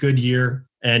having a good year,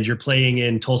 and you're playing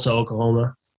in Tulsa,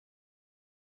 Oklahoma,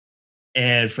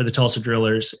 and for the Tulsa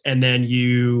Drillers, and then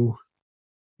you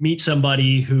meet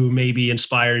somebody who maybe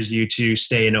inspires you to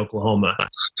stay in Oklahoma.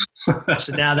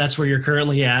 So now that's where you're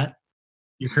currently at.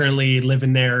 You're currently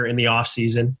living there in the off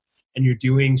season, and you're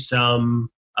doing some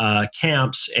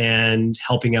camps and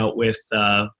helping out with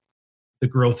the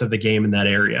growth of the game in that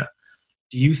area.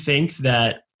 Do you think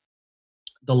that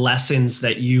the lessons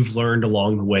that you've learned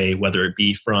along the way, whether it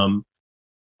be from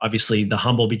obviously the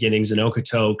humble beginnings in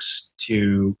Okotoks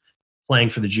to playing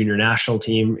for the junior national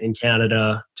team in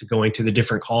Canada to going to the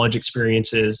different college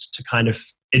experiences to kind of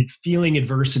feeling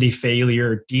adversity,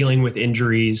 failure, dealing with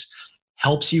injuries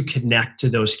helps you connect to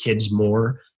those kids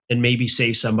more than maybe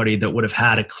say somebody that would have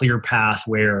had a clear path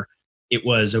where it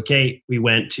was, okay, we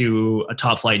went to a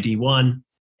top flight D1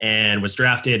 and was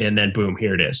drafted and then boom,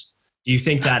 here it is. Do you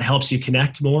think that helps you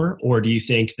connect more, or do you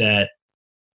think that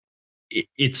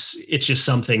it's just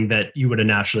something that you would have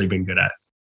naturally been good at?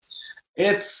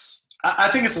 I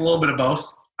think it's a little bit of both.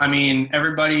 I mean,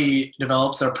 everybody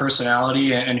develops their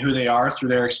personality and who they are through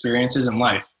their experiences in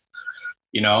life.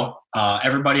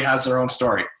 Everybody has their own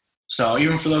story. So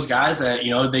even for those guys that,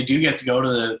 they do get to go to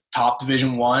the top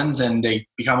Division I's and they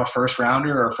become a first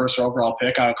rounder or a first overall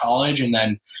pick out of college, and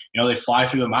then, they fly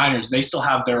through the minors, they still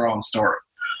have their own story.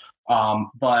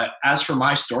 But as for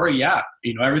my story, yeah,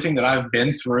 everything that I've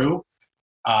been through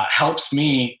helps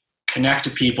me connect to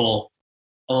people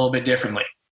a little bit differently.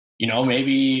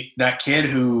 Maybe that kid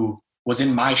who was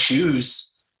in my shoes,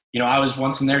 I was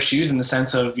once in their shoes in the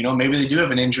sense of, maybe they do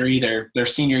have an injury, their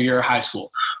senior year of high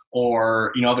school,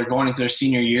 or, they're going into their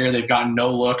senior year, they've gotten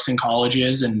no looks in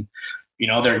colleges, and, they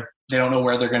don't know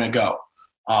where they're going to go.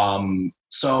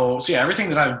 So yeah, everything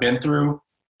that I've been through,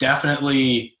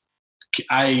 definitely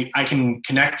I can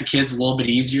connect to kids a little bit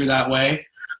easier that way.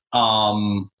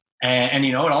 And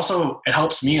it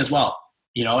helps me as well.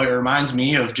 It reminds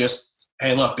me of just,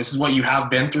 hey, look, this is what you have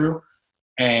been through,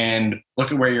 and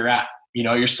look at where you're at.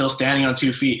 You're still standing on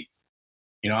 2 feet.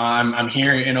 I'm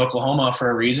here in Oklahoma for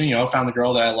a reason. Found the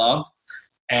girl that I love,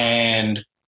 and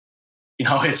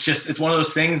it's one of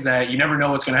those things that you never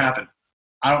know what's going to happen.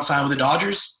 I don't sign with the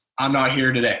Dodgers, I'm not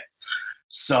here today.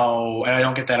 So, and I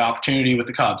don't get that opportunity with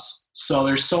the Cubs. So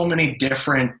there's so many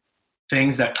different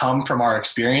things that come from our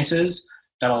experiences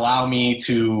that allow me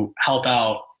to help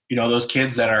out, those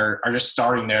kids that are just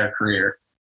starting their career.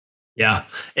 Yeah.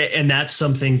 And that's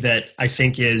something that I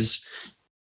think is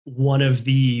one of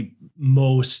the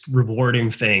most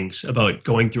rewarding things about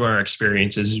going through our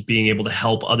experiences, is being able to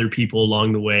help other people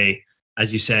along the way.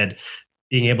 As you said,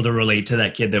 being able to relate to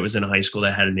that kid that was in high school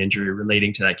that had an injury,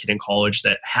 relating to that kid in college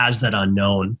that has that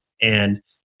unknown, and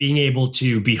being able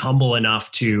to be humble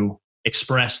enough to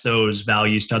express those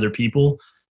values to other people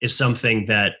is something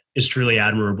that is truly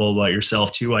admirable about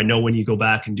yourself too. I know when you go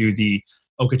back and do the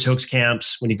Okotoks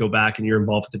camps, when you go back and you're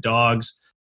involved with the dogs,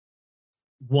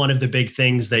 one of the big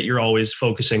things that you're always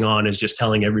focusing on is just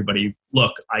telling everybody,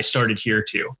 look, I started here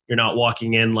too. You're not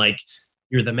walking in like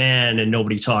you're the man and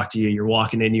nobody talked to you. You're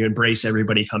walking in, you embrace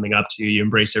everybody coming up to you, you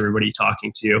embrace everybody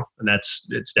talking to you. And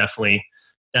it's definitely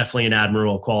an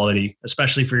admirable quality,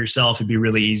 especially for yourself. It'd be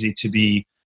really easy to be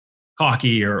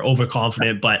cocky or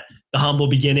overconfident, but the humble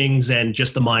beginnings and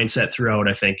just the mindset throughout,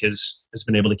 I think has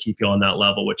been able to keep you on that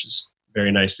level, which is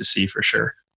very nice to see for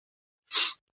sure.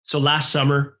 So last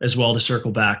summer as well, to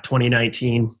circle back,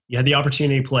 2019, you had the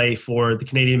opportunity to play for the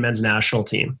Canadian men's national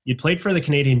team. You played for the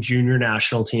Canadian junior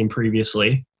national team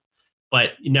previously,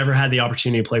 but you never had the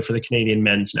opportunity to play for the Canadian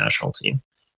men's national team.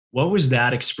 What was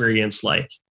that experience like?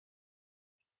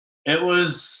 It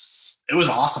was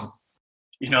awesome.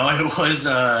 It was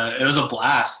a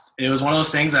blast. It was one of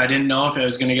those things that I didn't know if I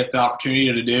was going to get the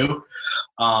opportunity to do.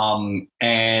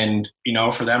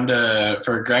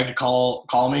 For Greg to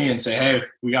call me and say, hey,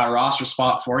 we got a roster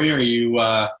spot for you. Or you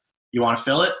want to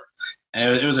fill it?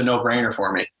 And it was a no-brainer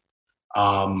for me.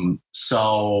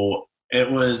 So it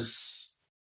was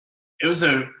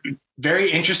a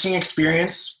very interesting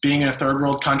experience being in a third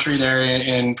world country there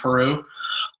in Peru.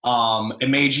 It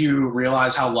made you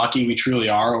realize how lucky we truly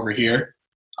are over here,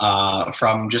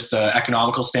 from just an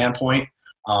economical standpoint.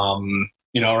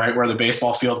 Right where the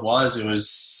baseball field was, it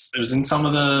was in some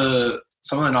of the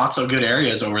not so good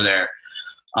areas over there.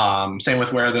 Same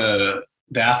with where the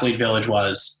athlete village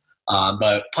was.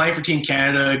 But playing for Team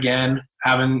Canada again,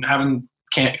 having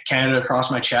Canada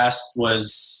across my chest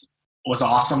was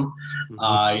awesome.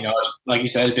 Mm-hmm. Like you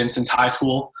said, it's been since high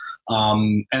school.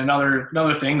 And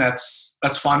another thing that's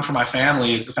fun for my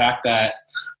family is the fact that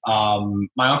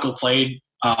my uncle played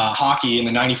hockey in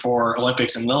the '94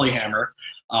 Olympics in Lillehammer.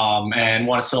 And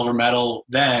won a silver medal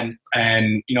then.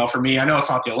 And, for me, I know it's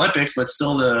not the Olympics, but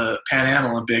still the Pan Am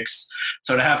Olympics.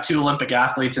 So to have two Olympic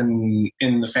athletes in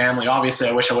the family, obviously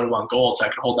I wish I would have won gold so I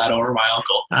could hold that over my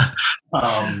uncle.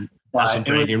 Awesome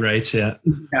bragging rights, yeah.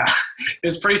 Yeah,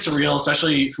 it's pretty surreal,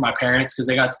 especially for my parents, because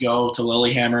they got to go to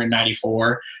Lillehammer in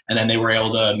 '94, and then they were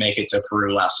able to make it to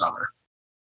Peru last summer.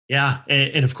 Yeah,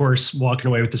 and of course, walking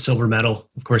away with the silver medal.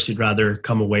 Of course, you'd rather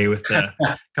come away with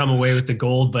the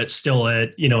gold, but still,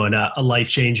 a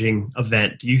life-changing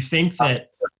event. Do you think that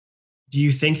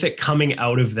coming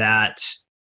out of that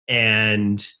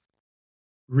and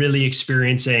really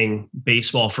experiencing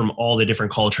baseball from all the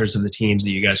different cultures of the teams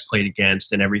that you guys played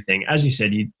against and everything. As you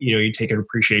said, you take an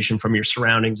appreciation from your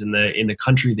surroundings in the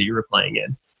country that you were playing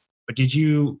in. But did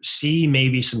you see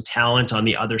maybe some talent on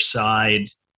the other side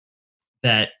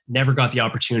that never got the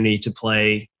opportunity to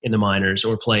play in the minors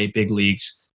or play big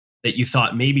leagues that you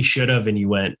thought maybe should have, and you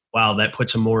went, wow, that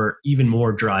puts even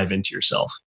more drive into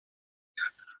yourself?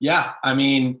 Yeah. I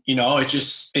mean,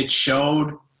 it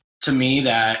showed to me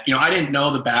that, I didn't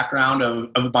know the background of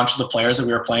a bunch of the players that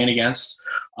we were playing against.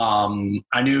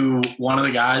 I knew one of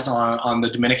the guys on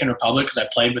the Dominican Republic because I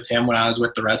played with him when I was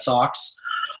with the Red Sox.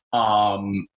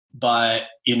 But,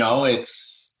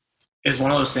 it's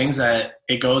one of those things that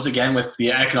it goes again with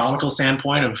the economical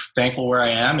standpoint of thankful where I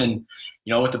am. And,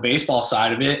 with the baseball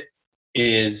side of it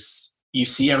is you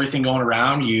see everything going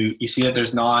around. You see that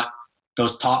there's not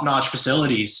those top-notch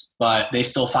facilities, but they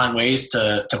still find ways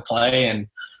to play. And,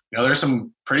 there's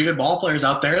some pretty good ball players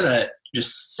out there that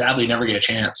just sadly never get a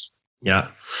chance. Yeah.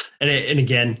 And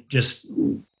again, just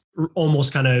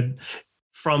almost kind of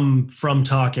from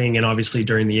talking and obviously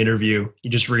during the interview,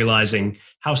 you're just realizing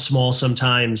how small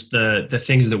sometimes the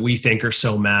things that we think are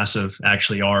so massive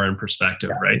actually are in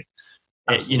perspective, right?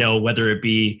 Absolutely. Whether it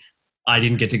be, I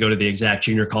didn't get to go to the exact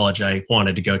junior college I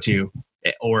wanted to go to,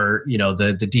 or,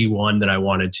 the D1 that I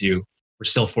wanted to. We're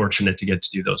still fortunate to get to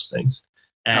do those things.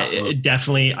 I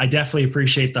definitely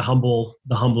appreciate the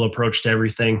humble approach to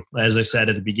everything. As I said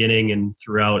at the beginning and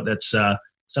throughout, that's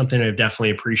something I've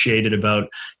definitely appreciated about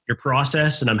your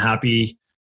process, and I'm happy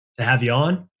to have you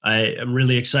on. I am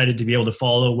really excited to be able to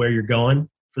follow where you're going.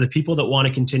 For the people that want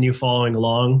to continue following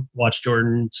along, watch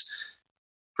Jordan's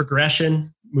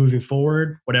progression moving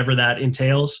forward, whatever that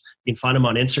entails. You can find him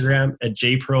on Instagram at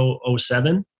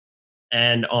jpro07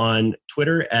 and on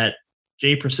Twitter at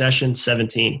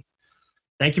jprocyshen17.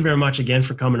 Thank you very much again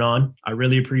for coming on. I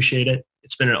really appreciate it.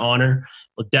 It's been an honor.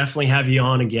 We'll definitely have you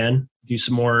on again. Do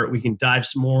some more. We can dive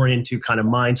some more into kind of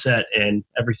mindset and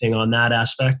everything on that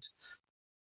aspect.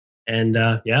 And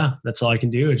that's all I can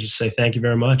do is just say thank you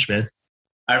very much, man.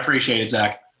 I appreciate it,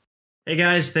 Zach. Hey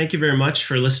guys, thank you very much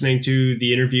for listening to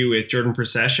the interview with Jordan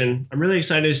Procyshen. I'm really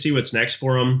excited to see what's next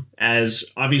for him.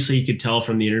 As obviously you could tell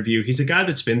from the interview, he's a guy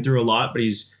that's been through a lot, but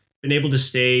he's been able to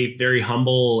stay very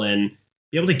humble and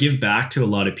be able to give back to a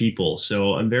lot of people.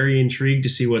 So I'm very intrigued to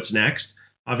see what's next.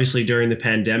 Obviously, during the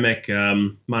pandemic,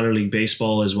 minor league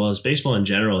baseball, as well as baseball in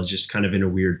general, is just kind of in a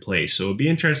weird place. So it'll be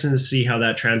interesting to see how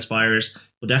that transpires.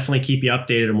 We'll definitely keep you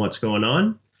updated on what's going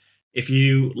on. If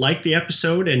you liked the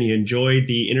episode and you enjoyed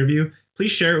the interview,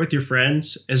 please share it with your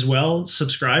friends as well.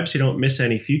 Subscribe so you don't miss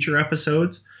any future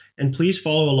episodes. And please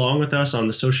follow along with us on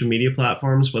the social media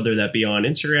platforms, whether that be on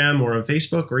Instagram or on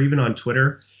Facebook or even on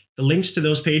Twitter. The links to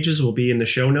those pages will be in the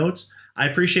show notes. I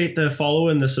appreciate the follow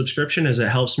and the subscription as it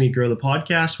helps me grow the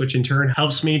podcast, which in turn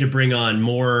helps me to bring on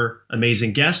more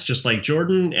amazing guests just like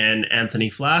Jordan and Anthony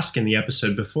Flask in the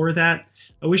episode before that.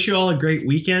 I wish you all a great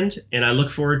weekend, and I look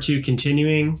forward to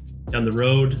continuing down the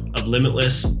road of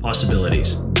limitless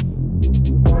possibilities.